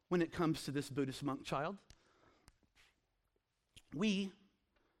all, when it comes to this Buddhist monk child, we,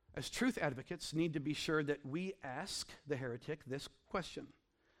 as truth advocates, need to be sure that we ask the heretic this question.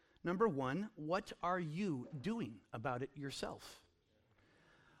 Number one, what are you doing about it yourself?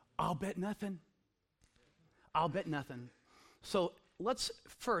 I'll bet nothing. I'll bet nothing. So let's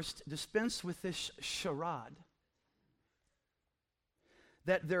first dispense with this charade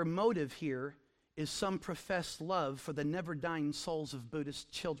that their motive here is some professed love for the never-dying souls of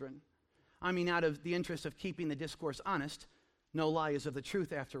Buddhist children. I mean, out of the interest of keeping the discourse honest, no lie is of the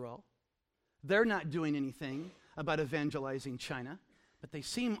truth after all. They're not doing anything about evangelizing China, but they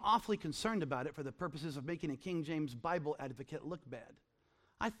seem awfully concerned about it for the purposes of making a King James Bible advocate look bad.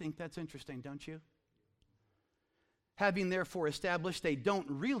 I think that's interesting, don't you? Having therefore established they don't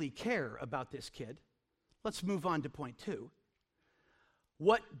really care about this kid, let's move on to point two.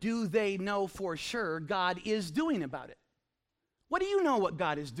 What do they know for sure God is doing about it? What do you know what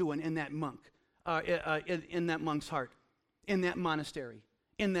God is doing in that monk, in that monk's heart, in that monastery,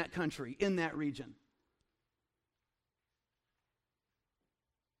 in that country, in that region?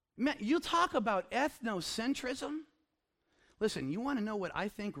 Man, you talk about ethnocentrism. Listen, you want to know what I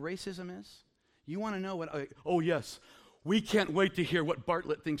think racism is? You want to know what, oh yes, we can't wait to hear what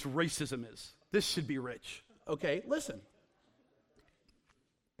Bartlett thinks racism is. This should be rich. Okay, listen.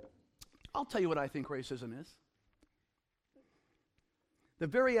 I'll tell you what I think racism is. The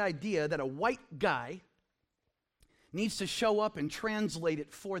very idea that a white guy needs to show up and translate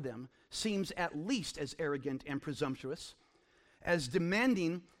it for them seems at least as arrogant and presumptuous as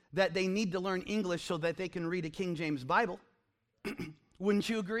demanding that they need to learn English so that they can read a King James Bible. Wouldn't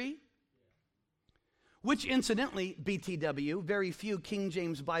you agree? Which, incidentally, BTW, very few King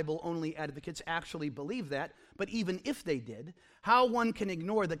James Bible-only advocates actually believe that, but even if they did, how one can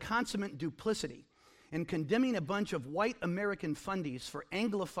ignore the consummate duplicity in condemning a bunch of white American fundies for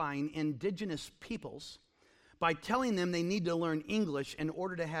anglifying indigenous peoples by telling them they need to learn English in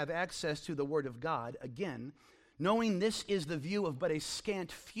order to have access to the Word of God, again, knowing this is the view of but a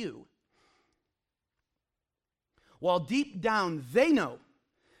scant few, while deep down they know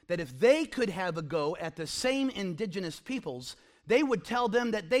that if they could have a go at the same indigenous peoples, they would tell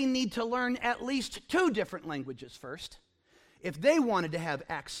them that they need to learn at least 2 different languages first if they wanted to have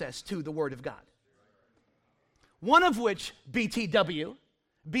access to the Word of God. One of which, BTW,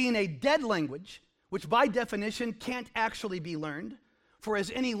 being a dead language, which by definition can't actually be learned, for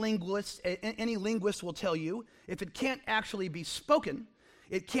as any linguist will tell you, if it can't actually be spoken,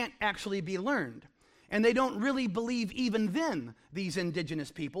 it can't actually be learned. And they don't really believe even then these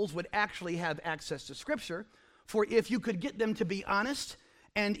indigenous peoples would actually have access to Scripture, for if you could get them to be honest,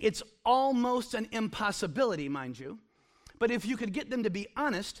 and it's almost an impossibility, mind you, but if you could get them to be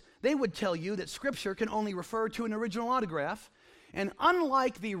honest, they would tell you that Scripture can only refer to an original autograph, and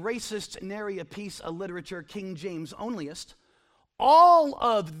unlike the racist nary a piece of literature King James onlyist, all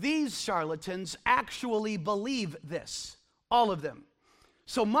of these charlatans actually believe this. All of them.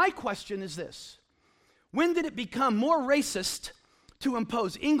 So my question is this. When did it become more racist to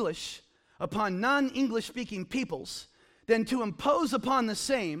impose English upon non-English speaking peoples than to impose upon the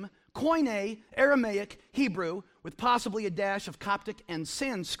same Koine, Aramaic, Hebrew, with possibly a dash of Coptic and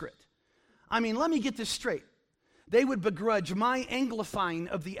Sanskrit? I mean, let me get this straight. They would begrudge my Anglifying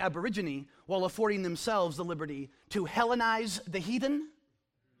of the Aborigine while affording themselves the liberty to Hellenize the heathen?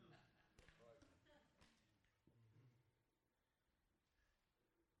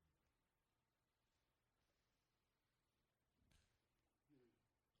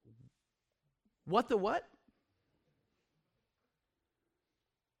 What the what?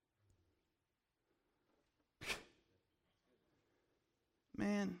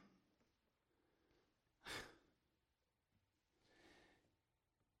 Man.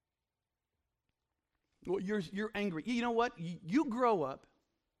 Well, you're angry. You know what? You grow up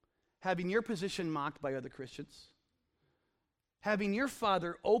having your position mocked by other Christians, having your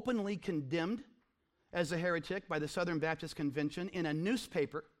father openly condemned as a heretic by the Southern Baptist Convention in a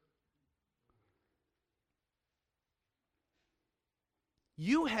newspaper.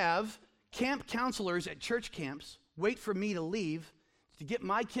 You have camp counselors at church camps wait for me to leave to get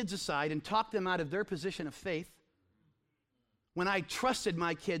my kids aside and talk them out of their position of faith when I trusted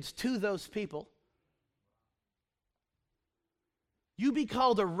my kids to those people. You be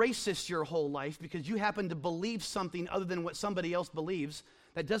called a racist your whole life because you happen to believe something other than what somebody else believes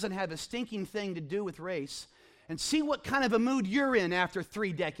that doesn't have a stinking thing to do with race, and see what kind of a mood you're in after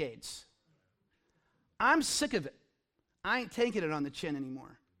 3 decades. I'm sick of it. I ain't taking it on the chin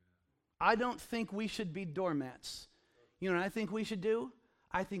anymore. I don't think we should be doormats. You know what I think we should do?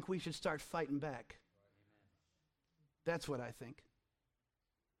 I think we should start fighting back. That's what I think.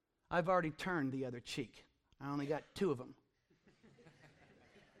 I've already turned the other cheek. I only got 2 of them.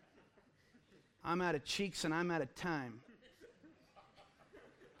 I'm out of cheeks and I'm out of time.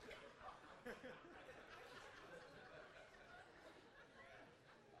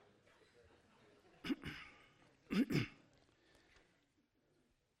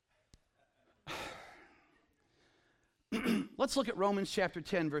 Let's look at Romans chapter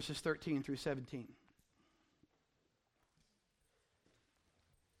 10, verses 13 through 17.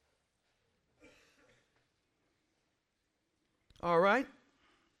 All right.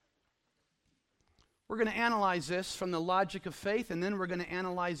 We're going to analyze this from the logic of faith, and then we're going to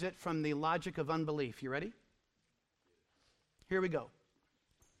analyze it from the logic of unbelief. You ready? Here we go.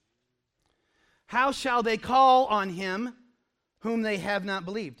 How shall they call on him whom they have not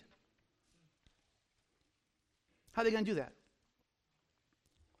believed? How are they going to do that?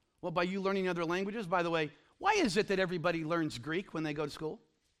 Well, by you learning other languages. By the way, why is it that everybody learns Greek when they go to school?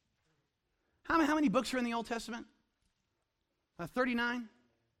 How many books are in the Old Testament? 39?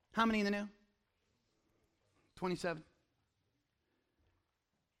 How many in the New? 27.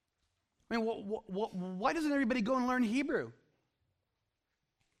 I mean, why doesn't everybody go and learn Hebrew?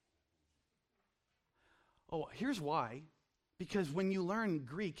 Oh, here's why. Because when you learn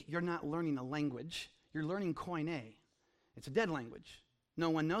Greek, you're not learning a language. You're learning Koine. It's a dead language. No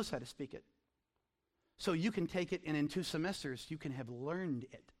one knows how to speak it. So you can take it, and in 2 semesters, you can have learned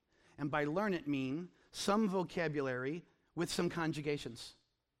it. And by learn it mean some vocabulary with some conjugations.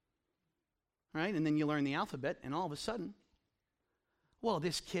 Right? And then you learn the alphabet, and all of a sudden, well,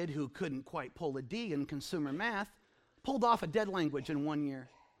 this kid who couldn't quite pull a D in consumer math pulled off a dead language in 1 year.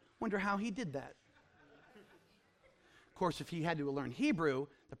 Wonder how he did that. Of course, if he had to learn Hebrew,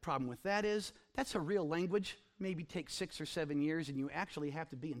 the problem with that is that's a real language, maybe takes 6 or 7 years, and you actually have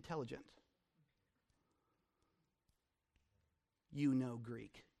to be intelligent. You know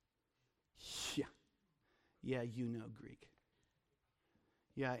Greek. Yeah. Yeah, you know Greek.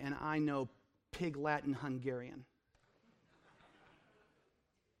 Yeah, and I know Pig Latin Hungarian.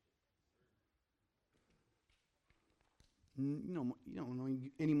 You don't know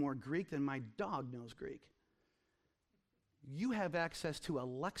any more Greek than my dog knows Greek. You have access to a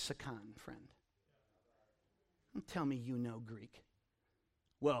lexicon, friend. Don't tell me you know Greek.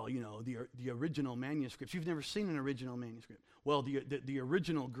 Well, the original manuscripts. You've never seen an original manuscript. Well, the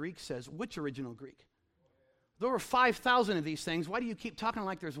original Greek says, which original Greek? There were 5,000 of these things. Why do you keep talking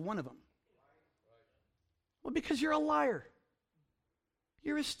like there's one of them? Well, because you're a liar.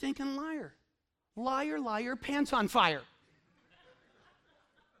 You're a stinking liar. Liar, liar, pants on fire.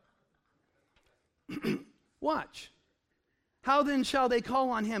 Watch. How then shall they call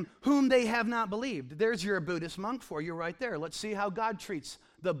on him whom they have not believed? There's your Buddhist monk for you right there. Let's see how God treats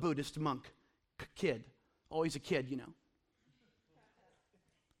the Buddhist monk kid. Always a kid,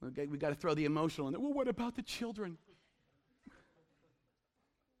 Okay, we got to throw the emotional in there. Well, what about the children?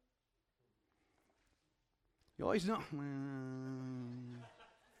 You always know.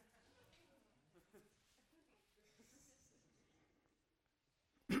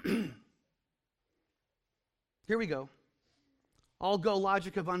 Here we go. I'll go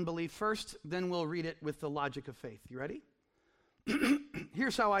logic of unbelief first, then we'll read it with the logic of faith. You ready?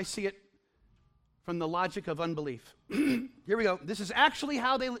 Here's how I see it from the logic of unbelief. Here we go. This is actually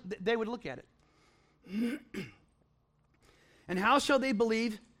how they would look at it. And how shall they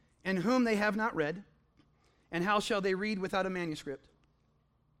believe in whom they have not read? And how shall they read without a manuscript?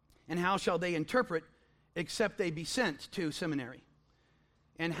 And how shall they interpret except they be sent to seminary?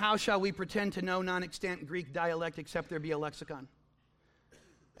 And how shall we pretend to know non-extant Greek dialect except there be a lexicon?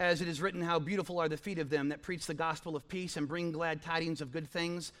 As it is written, how beautiful are the feet of them that preach the gospel of peace and bring glad tidings of good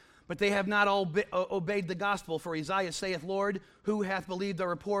things. But they have not all obeyed the gospel. For Isaiah saith, Lord, who hath believed our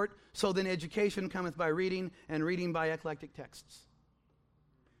report? So then education cometh by reading, and reading by eclectic texts.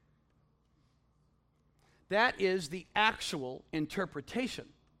 That is the actual interpretation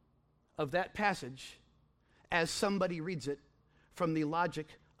of that passage as somebody reads it from the logic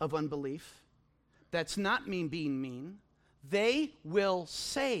of unbelief. That's not me being mean. They will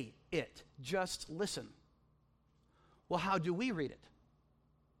say it. Just listen. Well, how do we read it?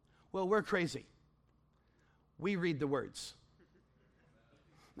 Well, we're crazy. We read the words.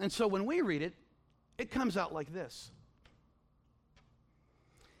 And so when we read it, it comes out like this.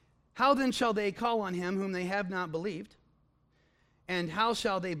 How then shall they call on him whom they have not believed? And how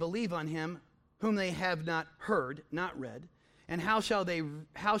shall they believe on him whom they have not heard, not read? And how shall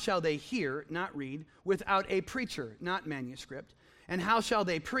they hear, not read, without a preacher, not manuscript? And how shall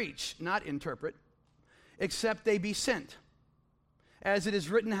they preach, not interpret, except they be sent? As it is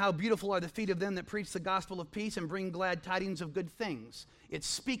written, how beautiful are the feet of them that preach the gospel of peace and bring glad tidings of good things. It's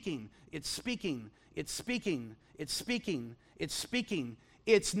speaking, it's speaking, it's speaking, it's speaking, it's speaking.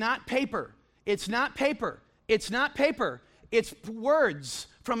 It's not paper. It's not paper. It's not paper. It's words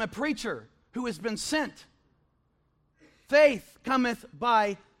from a preacher who has been sent. Faith cometh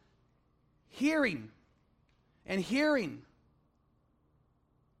by hearing, and hearing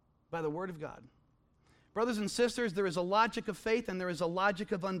by the word of God. Brothers and sisters, there is a logic of faith and there is a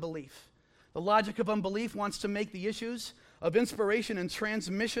logic of unbelief. The logic of unbelief wants to make the issues of inspiration and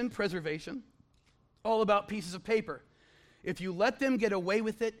transmission, preservation, all about pieces of paper. If you let them get away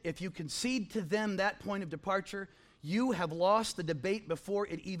with it, if you concede to them that point of departure, you have lost the debate before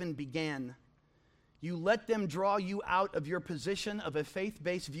it even began. You let them draw you out of your position of a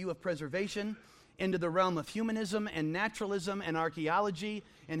faith-based view of preservation into the realm of humanism and naturalism and archaeology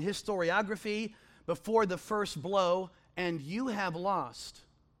and historiography before the first blow, and you have lost.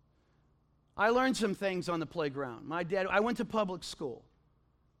 I learned some things on the playground. I went to public school.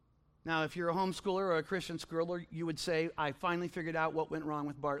 Now, if you're a homeschooler or a Christian schooler, you would say, I finally figured out what went wrong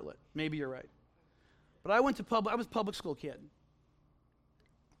with Bartlett. Maybe you're right. But I was a public school kid.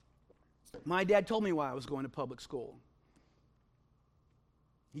 My dad told me why I was going to public school.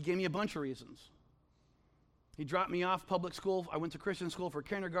 He gave me a bunch of reasons. He dropped me off public school. I went to Christian school for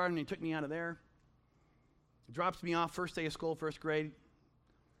kindergarten, and he took me out of there. He drops me off first day of school, first grade.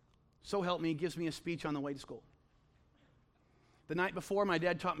 So help me, gives me a speech on the way to school. The night before, my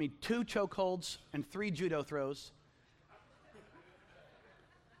dad taught me 2 chokeholds and 3 judo throws.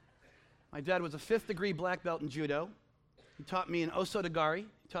 My dad was a 5th degree black belt in judo. He taught me an osotogari.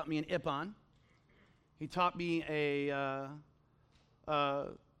 He taught me an ippon. He taught me a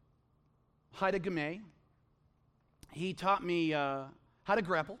haidagame. He taught me how to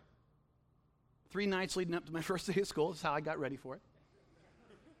grapple. 3 nights leading up to my first day of school. That's how I got ready for it.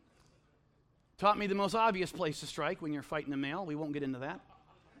 Taught me the most obvious place to strike when you're fighting a male. We won't get into that.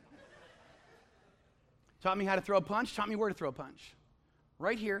 Taught me how to throw a punch, taught me where to throw a punch.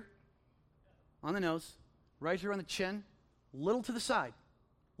 Right here, on the nose, right here on the chin, little to the side.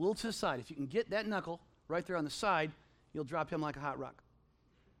 Little to the side. If you can get that knuckle right there on the side, you'll drop him like a hot rock.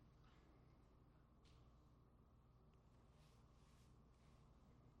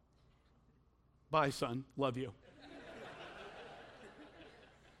 Bye, son. Love you.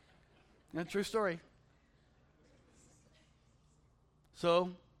 That's a true story.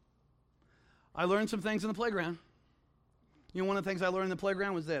 So, I learned some things in the playground. You know, one of the things I learned in the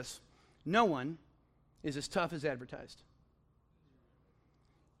playground was this. No one is as tough as advertised.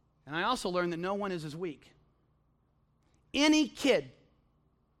 And I also learned that no one is as weak. Any kid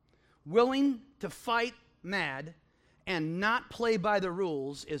willing to fight mad and not play by the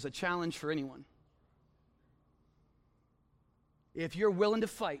rules is a challenge for anyone. If you're willing to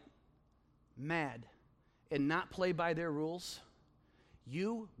fight mad and not play by their rules,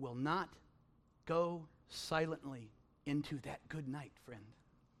 you will not go silently into that good night, friend.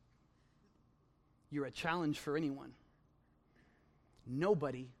 You're a challenge for anyone.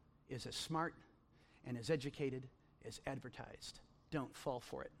 Nobody is as smart and as educated as advertised. Don't fall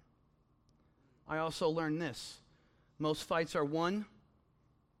for it. I also learned this. Most fights are won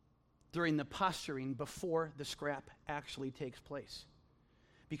during the posturing before the scrap actually takes place.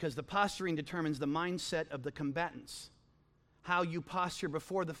 Because the posturing determines the mindset of the combatants. How you posture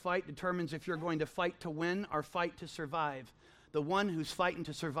before the fight determines if you're going to fight to win or fight to survive. The one who's fighting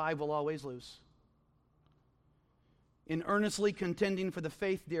to survive will always lose. In earnestly contending for the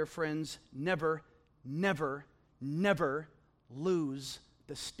faith, dear friends, never, never, never lose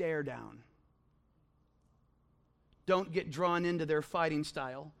the stare down. Don't get drawn into their fighting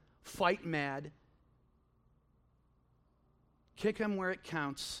style. Fight mad. Kick them where it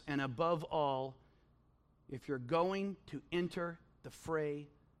counts. And above all, if you're going to enter the fray,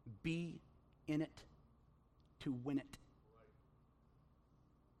 be in it to win it.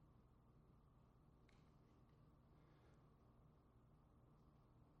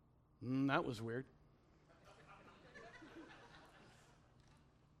 That was weird.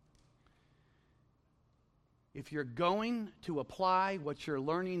 If you're going to apply what you're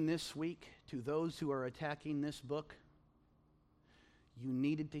learning this week to those who are attacking this book, you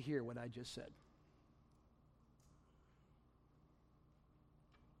needed to hear what I just said.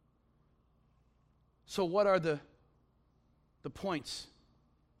 So what are the points?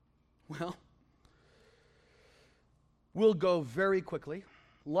 Well, we'll go very quickly.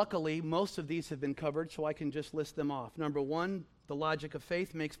 Luckily, most of these have been covered, so I can just list them off. Number one, the logic of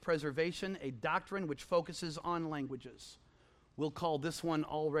faith makes preservation a doctrine which focuses on languages. We'll call this one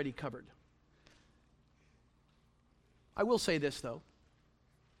already covered. I will say this, though.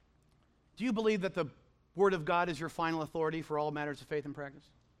 Do you believe that the Word of God is your final authority for all matters of faith and practice?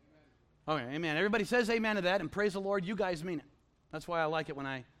 Okay, amen. Everybody says amen to that, and praise the Lord, you guys mean it. That's why I like it when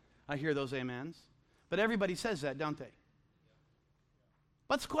I hear those amens. But everybody says that, don't they?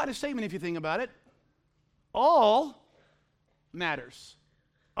 That's quite a statement if you think about it. All matters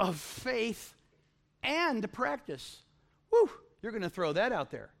of faith and practice. Whew, you're going to throw that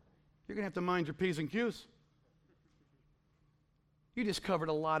out there. You're going to have to mind your P's and Q's. You just covered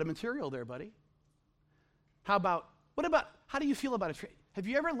a lot of material there, buddy. How do you feel about it? Have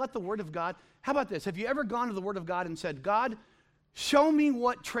you ever let the Word of God, how about this? Have you ever gone to the Word of God and said, God, show me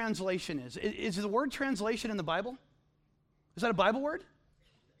what translation is? Is the word translation in the Bible? Is that a Bible word?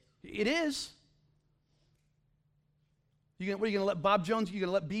 It is. What are you going to let Bob Jones, you're going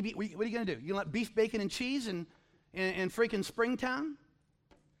to let BB, what are you going to do? You're going to let beef, bacon, and cheese and freaking Springtown?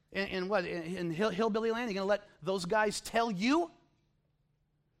 And what, in Hillbilly Land, you're going to let those guys tell you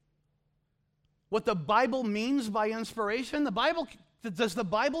what the Bible means by inspiration? Does the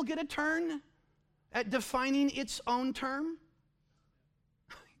Bible get a turn at defining its own term?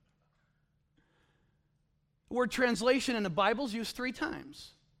 The word translation in the Bible is used 3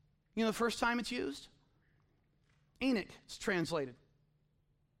 times. You know the first time it's used? Enoch is translated.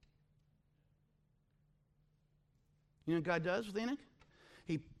 You know what God does with Enoch?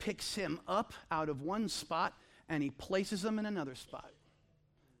 He picks him up out of one spot and he places him in another spot.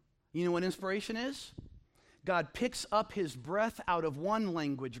 You know what inspiration is? God picks up his breath out of one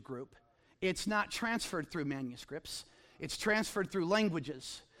language group. It's not transferred through manuscripts. It's transferred through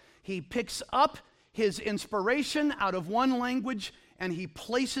languages. He picks up his inspiration out of one language and he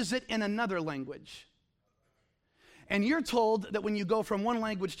places it in another language. And you're told that when you go from one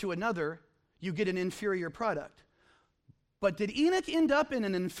language to another, you get an inferior product. But did Enoch end up in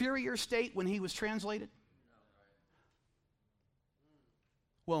an inferior state when he was translated?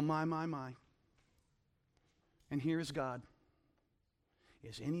 Well, my. And here's God.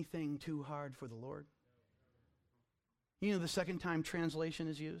 Is anything too hard for the Lord? You know the second time translation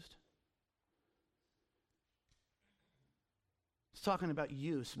is used? It's talking about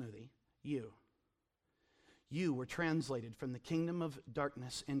you, Smoothie. You. You were translated from the kingdom of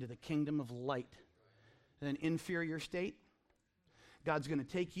darkness into the kingdom of light. In an inferior state. God's going to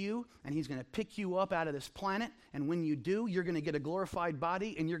take you and he's going to pick you up out of this planet. And when you do, you're going to get a glorified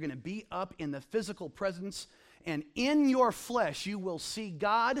body and you're going to be up in the physical presence. And in your flesh, you will see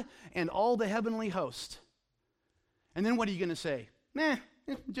God and all the heavenly host. And then what are you going to say? Nah,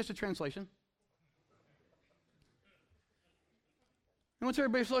 just a translation. And what's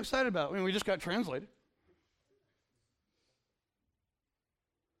everybody so excited about? I mean, we just got translated.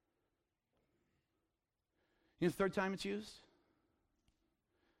 You know the third time it's used?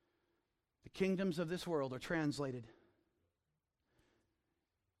 The kingdoms of this world are translated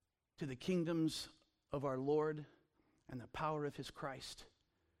to the kingdoms of our Lord and the power of his Christ,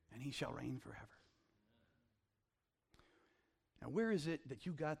 and he shall reign forever. Now, where is it that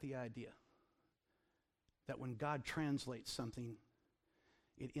you got the idea that when God translates something,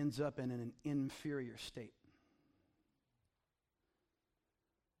 it ends up in an inferior state?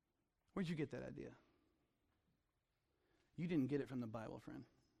 Where'd you get that idea? You didn't get it from the Bible, friend.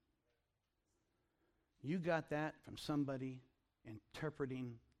 You got that from somebody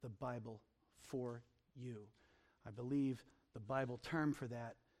interpreting the Bible for you. I believe the Bible term for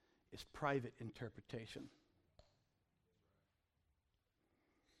that is private interpretation.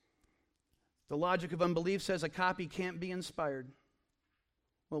 The logic of unbelief says a copy can't be inspired.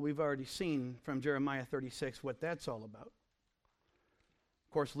 Well, we've already seen from Jeremiah 36 what that's all about.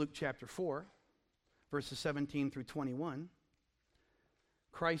 Of course, Luke chapter 4, verses 17 through 21.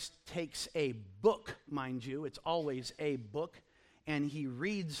 Christ takes a book, mind you, it's always a book, and he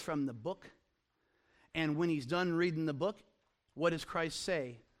reads from the book. And when he's done reading the book, what does Christ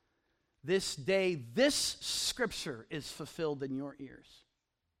say? This day, this scripture is fulfilled in your ears.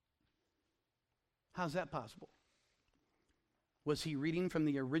 How's that possible? Was he reading from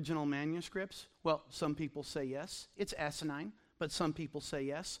the original manuscripts? Well, some people say yes. It's asinine, but some people say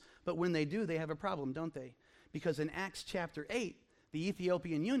yes. But when they do, they have a problem, don't they? Because in Acts chapter 8, the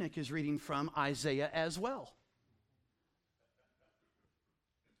Ethiopian eunuch is reading from Isaiah as well.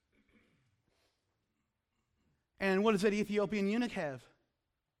 And what does that Ethiopian eunuch have?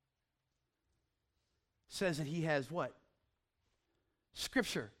 Says that he has what?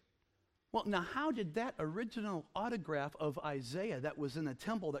 Scripture. Well, now how did that original autograph of Isaiah that was in the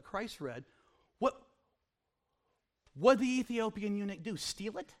temple that Christ read, what did the Ethiopian eunuch do?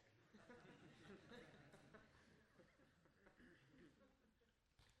 Steal it?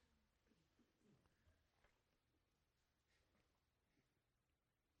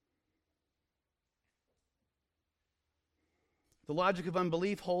 The logic of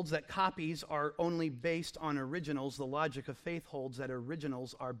unbelief holds that copies are only based on originals. The logic of faith holds that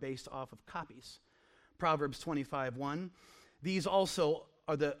originals are based off of copies. Proverbs 25:1. These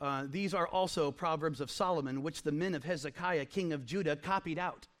are also Proverbs of Solomon, which the men of Hezekiah, king of Judah, copied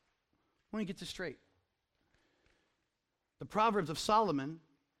out. Let me get this straight. The Proverbs of Solomon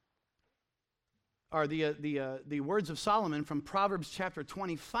are the words of Solomon from Proverbs chapter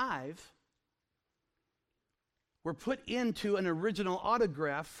 25. Were put into an original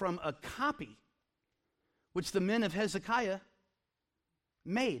autograph from a copy which the men of Hezekiah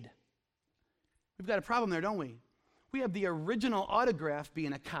made. We've got a problem there, don't we? We have the original autograph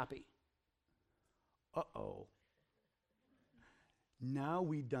being a copy. Uh-oh. Now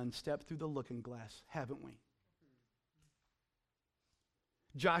we done stepped through the looking glass, haven't we?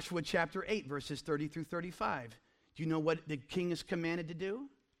 Joshua chapter 8, verses 30 through 35. Do you know what the king is commanded to do?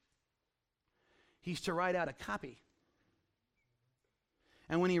 He's to write out a copy.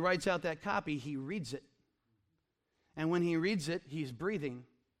 And when he writes out that copy, he reads it. And when he reads it, he's breathing.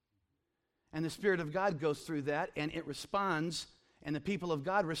 And the Spirit of God goes through that, and it responds, and the people of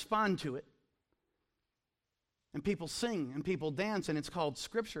God respond to it. And people sing, and people dance, and it's called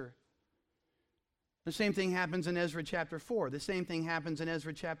Scripture. The same thing happens in Ezra chapter 4. The same thing happens in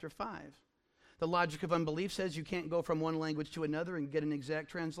Ezra chapter 5. The logic of unbelief says you can't go from one language to another and get an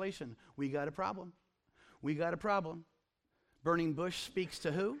exact translation. We got a problem. We got a problem. Burning bush speaks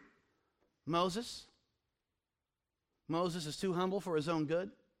to who? Moses. Moses is too humble for his own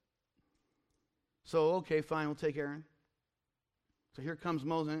good. So, okay, fine, we'll take Aaron. So here comes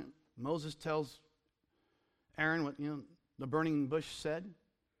Moses. Moses tells Aaron what the burning bush said.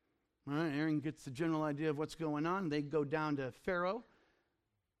 All right, Aaron gets the general idea of what's going on. They go down to Pharaoh.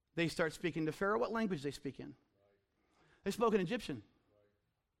 They start speaking to Pharaoh. What language they speak in? They spoke in Egyptian.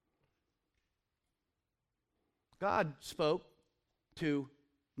 God spoke to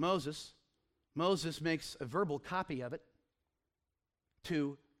Moses. Moses makes a verbal copy of it.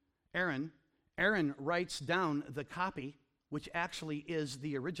 to Aaron. Aaron writes down the copy, which actually is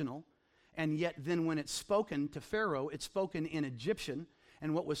the original, and yet then when it's spoken to Pharaoh, it's spoken in Egyptian,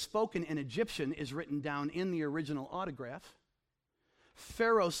 and what was spoken in Egyptian is written down in the original autograph.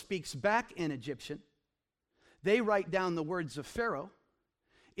 Pharaoh speaks back in Egyptian. They write down the words of Pharaoh.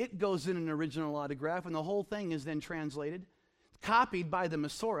 It goes in an original autograph, and the whole thing is then translated, copied by the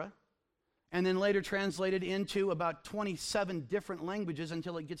Masorah, and then later translated into about 27 different languages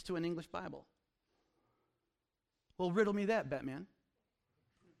until it gets to an English Bible. Well, riddle me that, Batman.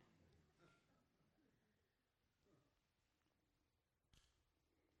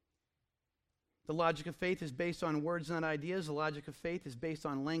 The logic of faith is based on words, not ideas. The logic of faith is based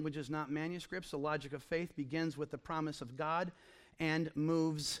on languages, not manuscripts. The logic of faith begins with the promise of God and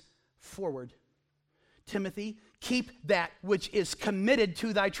moves forward. Timothy, keep that which is committed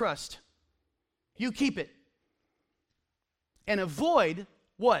to thy trust. You keep it. And avoid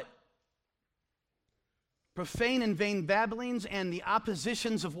what? Profane and vain babblings and the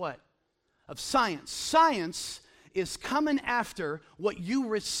oppositions of what? Of science. Science is coming after what you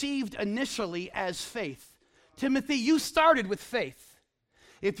received initially as faith. Timothy, you started with faith.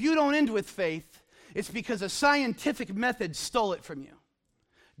 If you don't end with faith, it's because a scientific method stole it from you.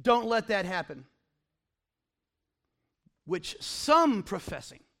 Don't let that happen. Which some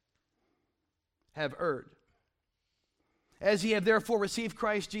professing have erred. As ye have therefore received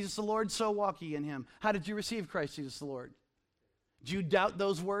Christ Jesus the Lord, so walk ye in him. How did you receive Christ Jesus the Lord? Did you doubt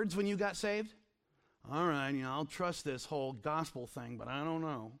those words when you got saved? All right, I'll trust this whole gospel thing, but I don't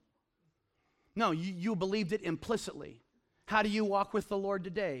know. No, you believed it implicitly. How do you walk with the Lord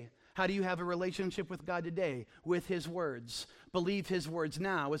today? How do you have a relationship with God today? With his words. Believe his words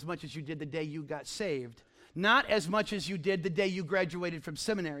now as much as you did the day you got saved. Not as much as you did the day you graduated from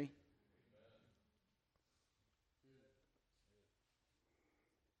seminary.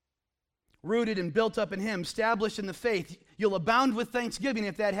 Rooted and built up in him, established in the faith. You'll abound with thanksgiving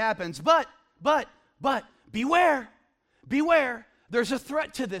if that happens. But, beware. Beware. There's a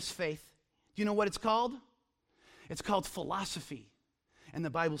threat to this faith. Do you know what it's called? It's called philosophy. And the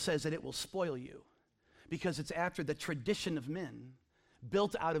Bible says that it will spoil you because it's after the tradition of men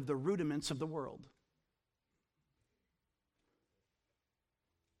built out of the rudiments of the world.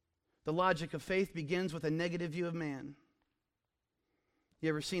 The logic of faith begins with a negative view of man. You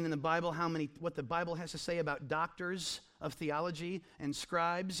ever seen in the Bible what the Bible has to say about doctors of theology and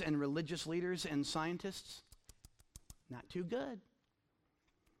scribes and religious leaders and scientists? Not too good.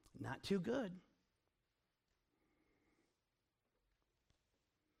 Not too good.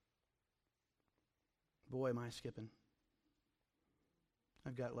 Boy, am I skipping.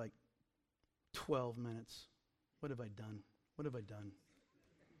 I've got like 12 minutes. What have I done? What have I done?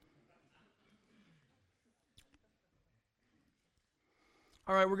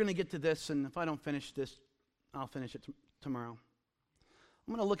 All right, we're going to get to this, and if I don't finish this, I'll finish it tomorrow.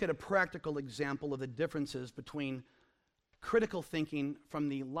 I'm going to look at a practical example of the differences between critical thinking from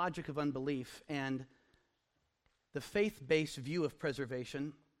the logic of unbelief and the faith-based view of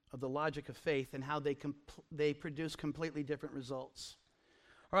preservation, of the logic of faith, and how they produce completely different results.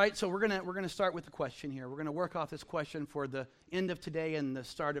 All right, so we're going to start with the question here. We're going to work off this question for the end of today and the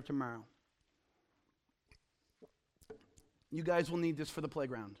start of tomorrow. You guys will need this for the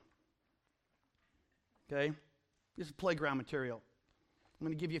playground. Okay? This is playground material. I'm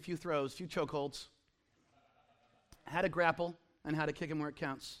going to give you a few throws, a few chokeholds, how to grapple, and how to kick them where it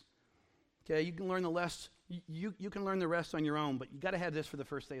counts. Okay? You can learn the rest. You can learn the rest on your own, but you got to have this for the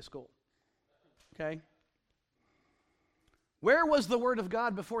first day of school. Okay? Where was the Word of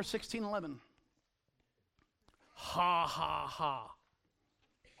God before 1611? Ha, ha, ha.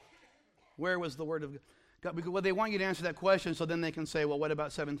 Where was the Word of God? Because they want you to answer that question so then they can say, well, what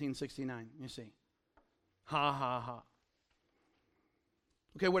about 1769? You see. Ha, ha, ha.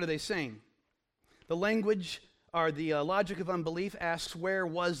 Okay, what are they saying? The language, or the logic of unbelief asks, where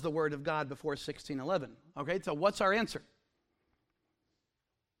was the Word of God before 1611? Okay, so what's our answer?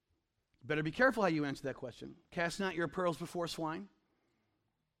 Better be careful how you answer that question. Cast not your pearls before swine.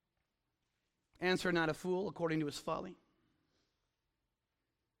 Answer not a fool according to his folly.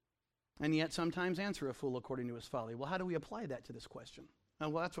 And yet sometimes answer a fool according to his folly. Well, how do we apply that to this question? Well,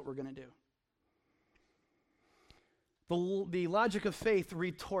 that's what we're going to do. The logic of faith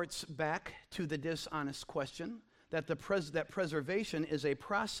retorts back to the dishonest question that that preservation is a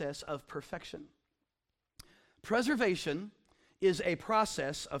process of perfection. Preservation is a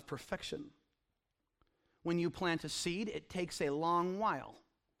process of perfection. When you plant a seed, it takes a long while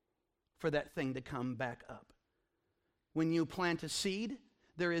for that thing to come back up. When you plant a seed,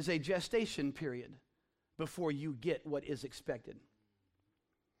 there is a gestation period before you get what is expected.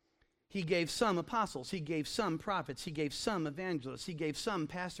 He gave some apostles, he gave some prophets, he gave some evangelists, he gave some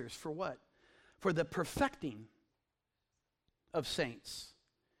pastors. For what? For the perfecting of saints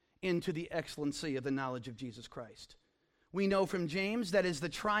into the excellency of the knowledge of Jesus Christ. We know from James that as the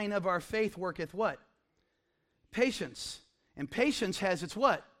trying of our faith worketh what? Patience. And patience has its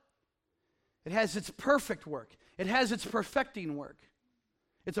what? It has its perfect work. It has its perfecting work.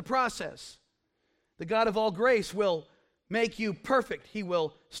 It's a process. The God of all grace will make you perfect. He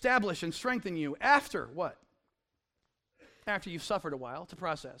will establish and strengthen you after what? After you've suffered a while. It's a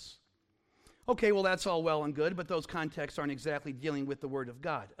process. Okay, well, that's all well and good, but those contexts aren't exactly dealing with the Word of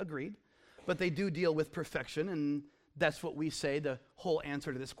God. Agreed. But they do deal with perfection, and that's what we say the whole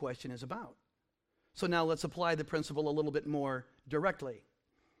answer to this question is about. So now let's apply the principle a little bit more directly.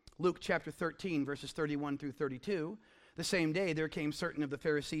 Luke chapter 13, verses 31 through 32. The same day there came certain of the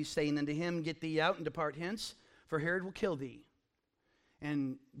Pharisees, saying unto him, Get thee out and depart hence, for Herod will kill thee.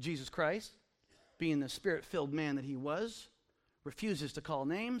 And Jesus Christ, being the Spirit-filled man that he was, refuses to call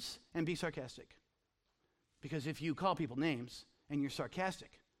names and be sarcastic. Because if you call people names and you're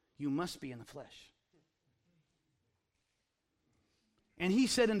sarcastic, you must be in the flesh. And he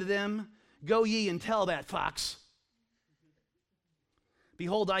said unto them, Go ye and tell that fox,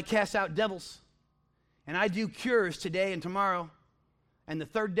 Behold, I cast out devils, and I do cures today and tomorrow, and the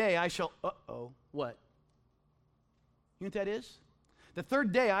third day I shall, what? You know what that is? The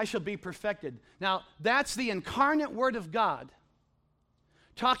third day I shall be perfected. Now, that's the incarnate Word of God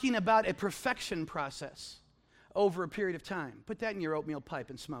talking about a perfection process over a period of time. Put that in your oatmeal pipe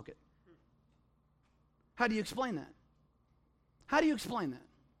and smoke it. How do you explain that? How do you explain that?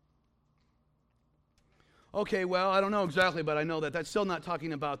 Okay, well, I don't know exactly, but I know that that's still not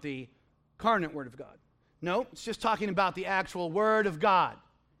talking about the incarnate Word of God. No, it's just talking about the actual Word of God.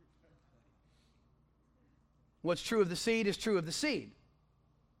 What's true of the seed is true of the seed.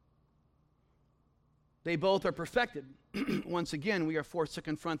 They both are perfected. Once again, we are forced to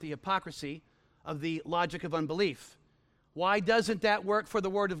confront the hypocrisy of the logic of unbelief. Why doesn't that work for the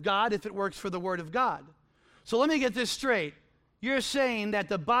Word of God if it works for the Word of God? So let me get this straight. You're saying that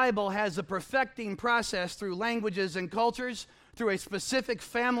the Bible has a perfecting process through languages and cultures, through a specific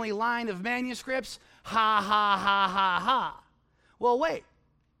family line of manuscripts? Ha, ha, ha, ha, ha. Well, wait.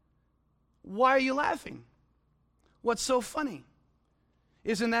 Why are you laughing? What's so funny?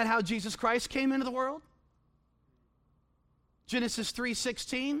 Isn't that how Jesus Christ came into the world? Genesis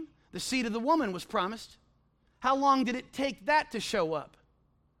 3:16, the seed of the woman was promised. How long did it take that to show up?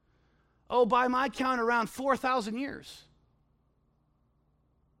 Oh, by my count, around 4,000 years.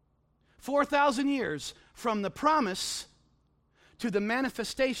 4,000 years from the promise to the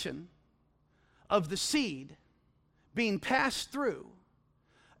manifestation of the seed being passed through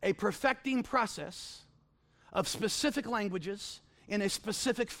a perfecting process of specific languages in a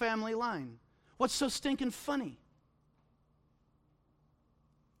specific family line. What's so stinking funny?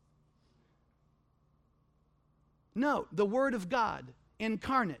 No, the Word of God,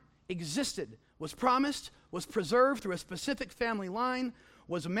 incarnate, existed, was promised, was preserved through a specific family line,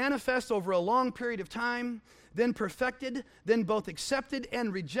 was manifest over a long period of time, then perfected, then both accepted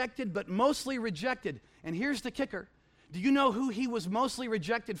and rejected, but mostly rejected. And here's the kicker. Do you know who he was mostly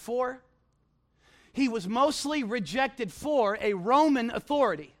rejected for? He was mostly rejected for a Roman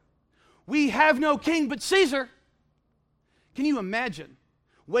authority. We have no king but Caesar. Can you imagine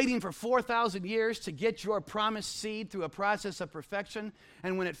waiting for 4,000 years to get your promised seed through a process of perfection,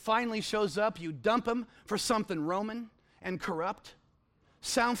 and when it finally shows up, you dump him for something Roman and corrupt?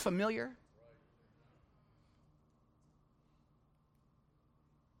 Sound familiar?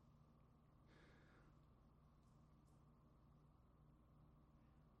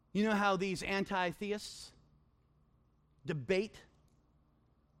 You know how these anti-theists debate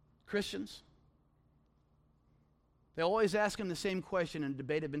Christians? They always ask them the same question in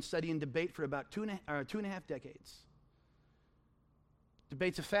debate. I've been studying debate for about two and a half decades.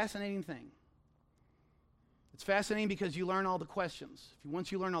 Debate's a fascinating thing. It's fascinating because you learn all the questions.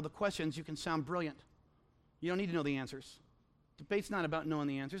 Once you learn all the questions, you can sound brilliant. You don't need to know the answers. Debate's not about knowing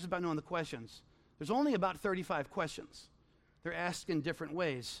the answers, it's about knowing the questions. There's only about 35 questions. They're asked in different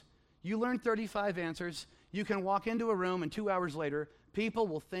ways. You learn 35 answers, you can walk into a room, and 2 hours later, people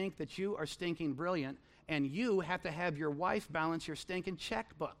will think that you are stinking brilliant, and you have to have your wife balance your stinking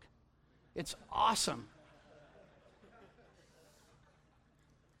checkbook. It's awesome.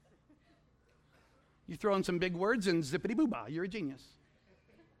 You throw in some big words and zippity-boo-bah, you're a genius.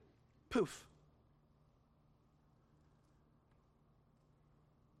 Poof.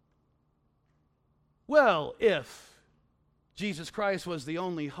 Well, if Jesus Christ was the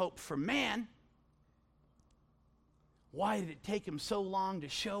only hope for man, why did it take him so long to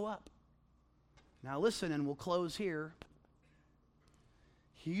show up? Now listen, and we'll close here.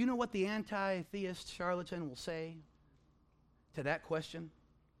 You know what the anti-theist charlatan will say to that question?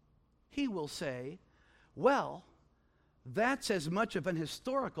 He will say, well, that's as much of an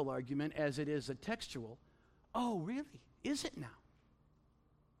historical argument as it is a textual. Oh, really? Is it now?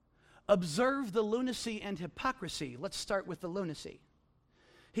 Observe the lunacy and hypocrisy. Let's start with the lunacy.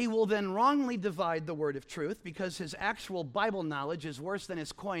 He will then wrongly divide the word of truth because his actual Bible knowledge is worse than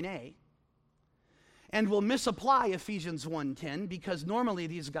his koine, and will misapply Ephesians 1:10 because normally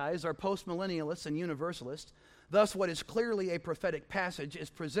these guys are postmillennialists and universalists. Thus, what is clearly a prophetic passage is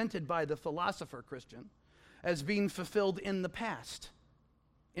presented by the philosopher Christian as being fulfilled in the past.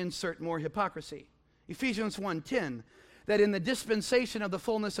 Insert more hypocrisy. Ephesians 1:10, that in the dispensation of the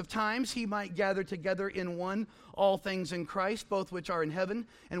fullness of times he might gather together in one all things in Christ, both which are in heaven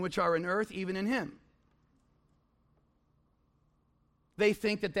and which are in earth, even in him. They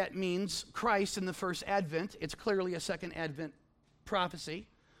think that that means Christ in the first advent. It's clearly a second advent prophecy,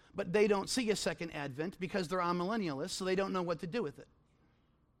 but they don't see a second advent because they're amillennialists, so they don't know what to do with it.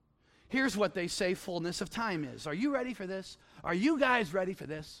 Here's what they say fullness of time is. Are you ready for this? Are you guys ready for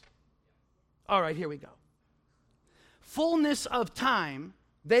this? All right, here we go. Fullness of time,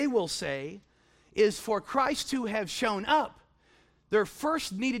 they will say, is for Christ to have shown up. There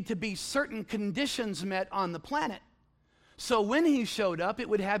first needed to be certain conditions met on the planet. So when he showed up, it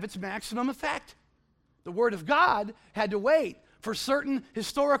would have its maximum effect. The Word of God had to wait for certain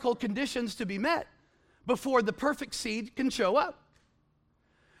historical conditions to be met before the perfect seed can show up.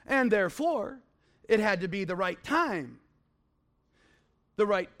 And therefore, it had to be the right time. The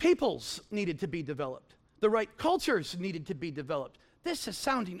right peoples needed to be developed. The right cultures needed to be developed. This is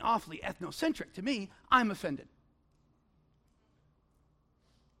sounding awfully ethnocentric to me. I'm offended.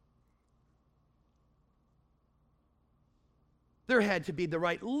 There had to be the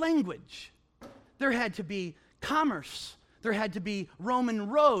right language. There had to be commerce. There had to be Roman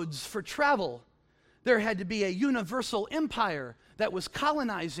roads for travel. There had to be a universal empire that was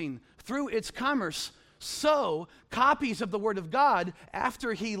colonizing through its commerce. So copies of the Word of God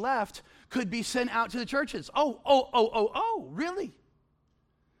after he left could be sent out to the churches. Oh, really?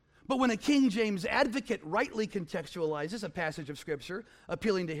 But when a King James advocate rightly contextualizes a passage of Scripture,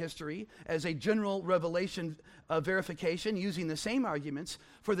 appealing to history as a general revelation verification, using the same arguments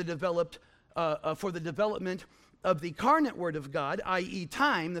for the development of the carnate Word of God, i.e.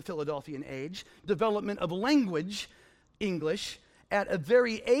 time, the Philadelphian age, development of language, English, at a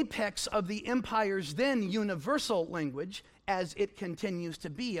very apex of the empire's then universal language, as it continues to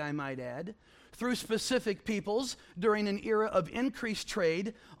be, I might add, through specific peoples during an era of increased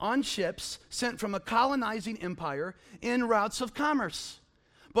trade on ships sent from a colonizing empire in routes of commerce.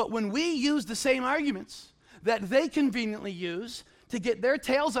 But when we use the same arguments that they conveniently use to get their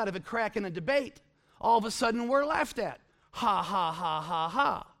tails out of a crack in a debate, all of a sudden we're laughed at. Ha, ha, ha, ha,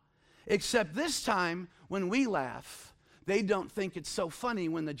 ha. Except this time, when we laugh, they don't think it's so funny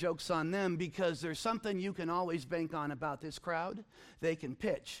when the joke's on them, because there's something you can always bank on about this crowd. They can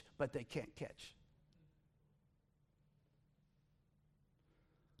pitch, but they can't catch.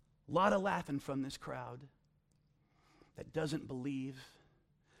 A lot of laughing from this crowd that doesn't believe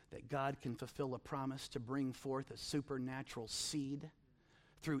that God can fulfill a promise to bring forth a supernatural seed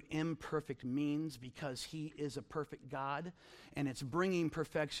through imperfect means, because he is a perfect God, and it's bringing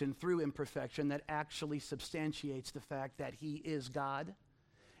perfection through imperfection that actually substantiates the fact that he is God,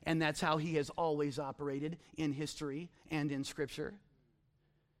 and that's how he has always operated in history and in Scripture.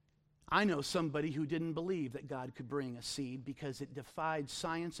 I know somebody who didn't believe that God could bring a seed because it defied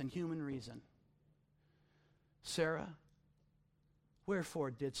science and human reason. Sarah, wherefore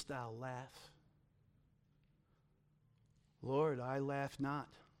didst thou laugh? Lord, I laugh not,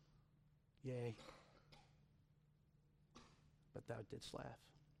 yea, but thou didst laugh.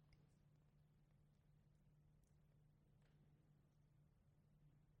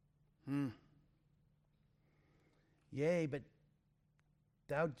 Yea, but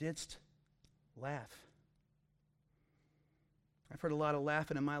thou didst laugh. I've heard a lot of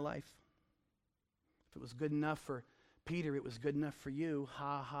laughing in my life. If it was good enough for Peter, it was good enough for you.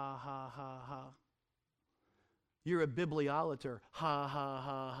 Ha, ha, ha, ha, ha. You're a bibliolater. Ha, ha,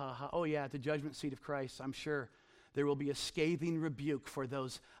 ha, ha, ha. Oh yeah, at the judgment seat of Christ, I'm sure there will be a scathing rebuke for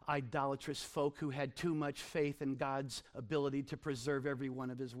those idolatrous folk who had too much faith in God's ability to preserve every one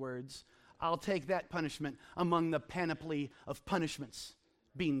of his words. I'll take that punishment among the panoply of punishments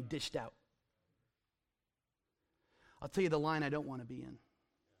being dished out. I'll tell you the line I don't want to be in.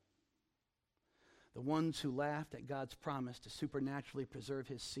 The ones who laughed at God's promise to supernaturally preserve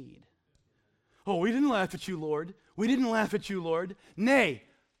his seed. Oh, we didn't laugh at you, Lord. We didn't laugh at you, Lord. Nay,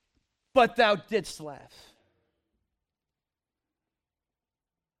 but thou didst laugh.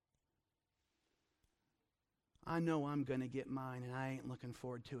 I know I'm going to get mine, and I ain't looking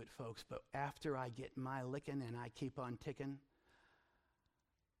forward to it, folks. But after I get my licking and I keep on ticking,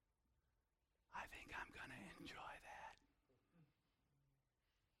 I think I'm going to enjoy that.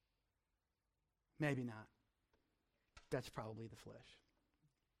 Maybe not. That's probably the flesh.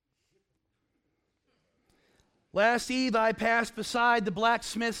 Last eve I passed beside the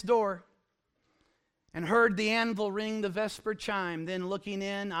blacksmith's door and heard the anvil ring the vesper chime. Then looking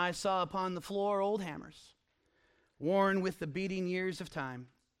in, I saw upon the floor old hammers, worn with the beating years of time.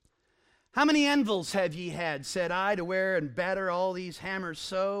 How many anvils have ye had, said I, to wear and batter all these hammers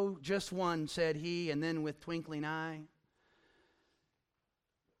so? Just one, said he, and then with twinkling eye,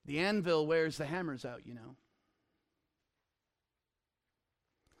 the anvil wears the hammers out, you know.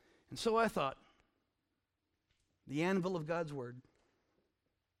 And so I thought, the anvil of God's word.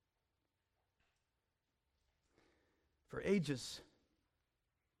 For ages,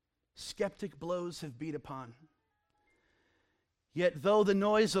 skeptic blows have beat upon. Yet though the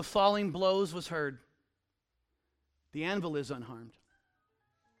noise of falling blows was heard, the anvil is unharmed.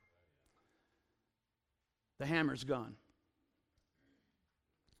 The hammer's gone.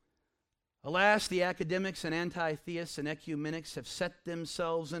 Alas, the academics and anti-theists and ecumenics have set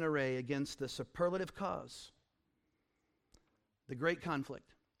themselves in array against the superlative cause, the great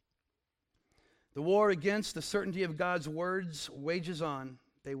conflict. The war against the certainty of God's words wages on.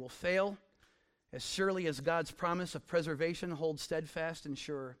 They will fail as surely as God's promise of preservation holds steadfast and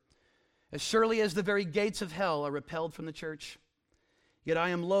sure, as surely as the very gates of hell are repelled from the church. Yet I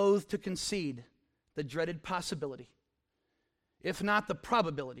am loath to concede the dreaded possibility, if not the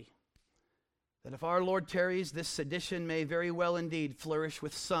probability, that if our Lord tarries, this sedition may very well indeed flourish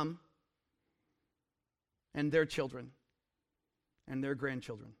with some and their children and their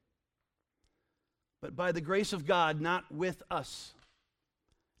grandchildren. But by the grace of God, not with us,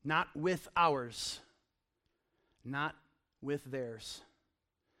 not with ours, not with theirs,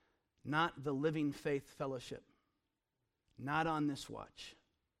 not the Living Faith Fellowship, not on this watch,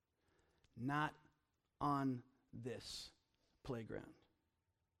 not on this playground.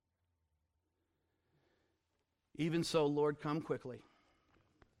 Even so, Lord, come quickly.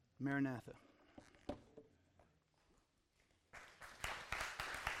 Maranatha.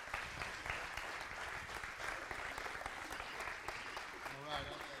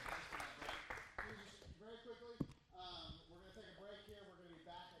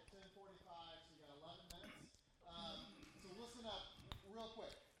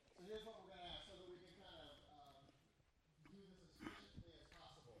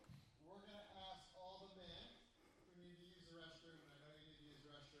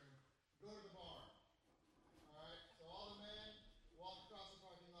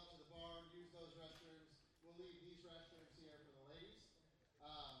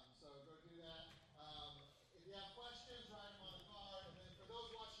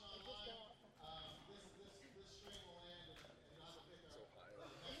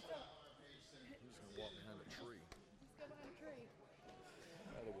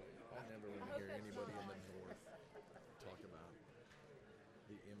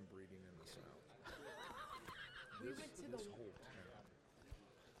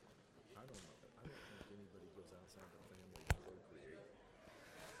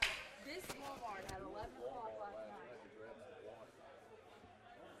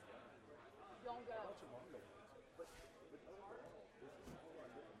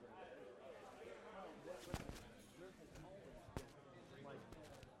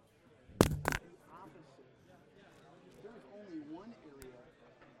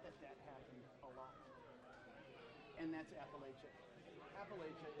 And that's Appalachia.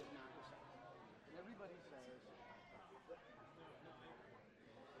 Appalachia is not the South. And everybody says, it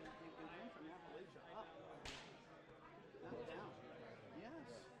went from Appalachia up, not down. Yes.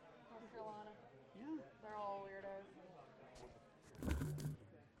 North Carolina. Yeah. They're all weirdos.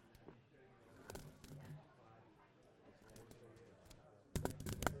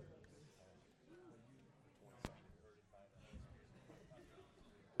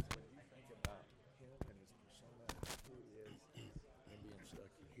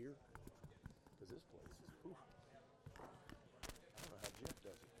 Here, because this place is, oof. I don't know how Jeff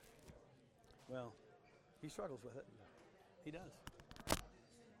does it. Well, he struggles with it. He does.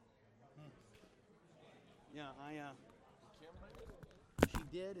 Yeah, she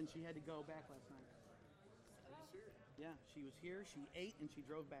did, and she had to go back last night. Are you serious? Yeah, she was here, she ate, and she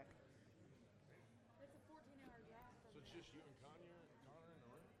drove back. It's a 14-hour drive. So it's just you and Connor and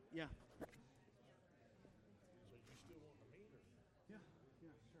Oren? Yeah. So you still want to meet her? Yeah,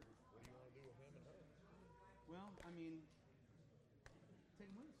 sure. What do Well, I mean,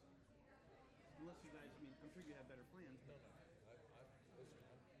 take them with us. Unless you guys, I mean, I'm sure you have better plans. No, no. Listen,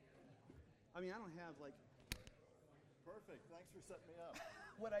 I mean, I don't have like perfect. Thanks for setting me up.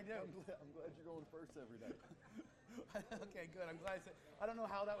 what I do. I'm glad you're going first every day. Okay, good. I'm glad. I don't know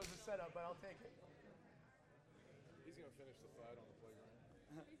how that was a setup, but I'll take it. He's going to finish the fight on the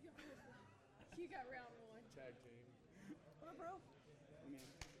playground. You got round one. Tag team. What up, bro? I mean,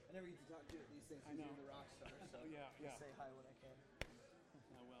 I never get to talk to you at these things I because know. you're the rock star, so Yeah, yeah. just say hi when I can.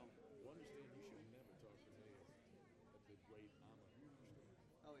 well, You understand you should never talk to me at the rate I'm understand.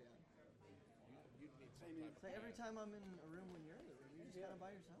 Oh, yeah. You need some I mean, type It's like every time I'm in a room when you're in the room, you're just kind of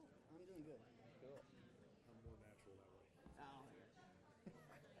by yourself. I'm doing good. of I'm more natural that way. Oh,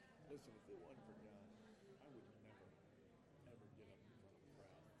 Listen, if it wasn't for God, I would never, ever get up in front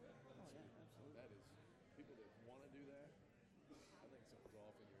of a crowd. oh yeah, absolutely. That is, people that want to do that, I think something's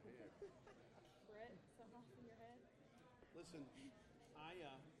off in your head. Brett, something off in your head? Listen,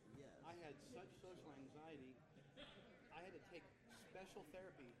 Yes. I had such social anxiety. I had to take special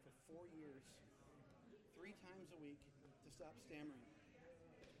therapy for 4 years, 3 times a week to stop stammering.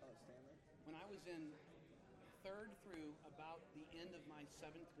 Oh, Stanley? When I was in 3rd through about the end of my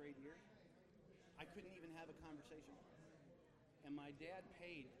 7th grade year, I couldn't even have a conversation. And my dad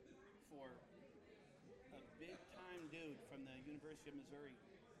paid for a big-time dude from the University of Missouri.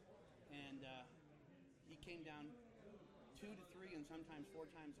 And he came down 2 to 3 and sometimes 4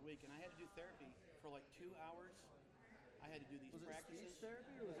 times a week. And I had to do therapy for like 2 hours. I had to do these Was it practices. speech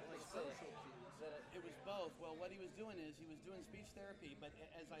therapy or was it like social cues? It was both. Well, what he was doing is he was doing speech therapy, but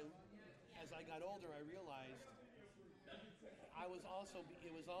as I got older, I realized it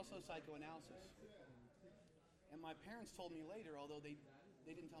was also psychoanalysis. And my parents told me later, although they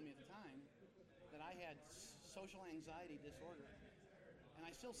didn't tell me at the time, that I had social anxiety disorder. And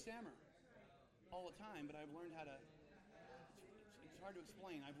I still stammer all the time, but I've learned how to, it's hard to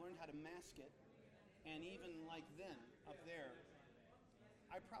explain, I've learned how to mask it. And even like then, up there,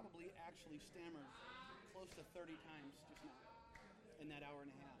 I probably actually stammered close to 30 times just now in that hour and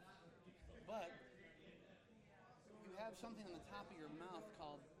a half. But you have something on the top of your mouth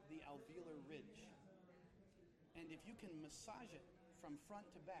called the alveolar ridge. And if you can massage it from front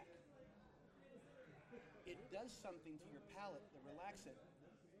to back, it does something to your palate that relaxes it.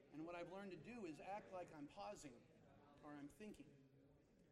 And what I've learned to do is act like I'm pausing or I'm thinking.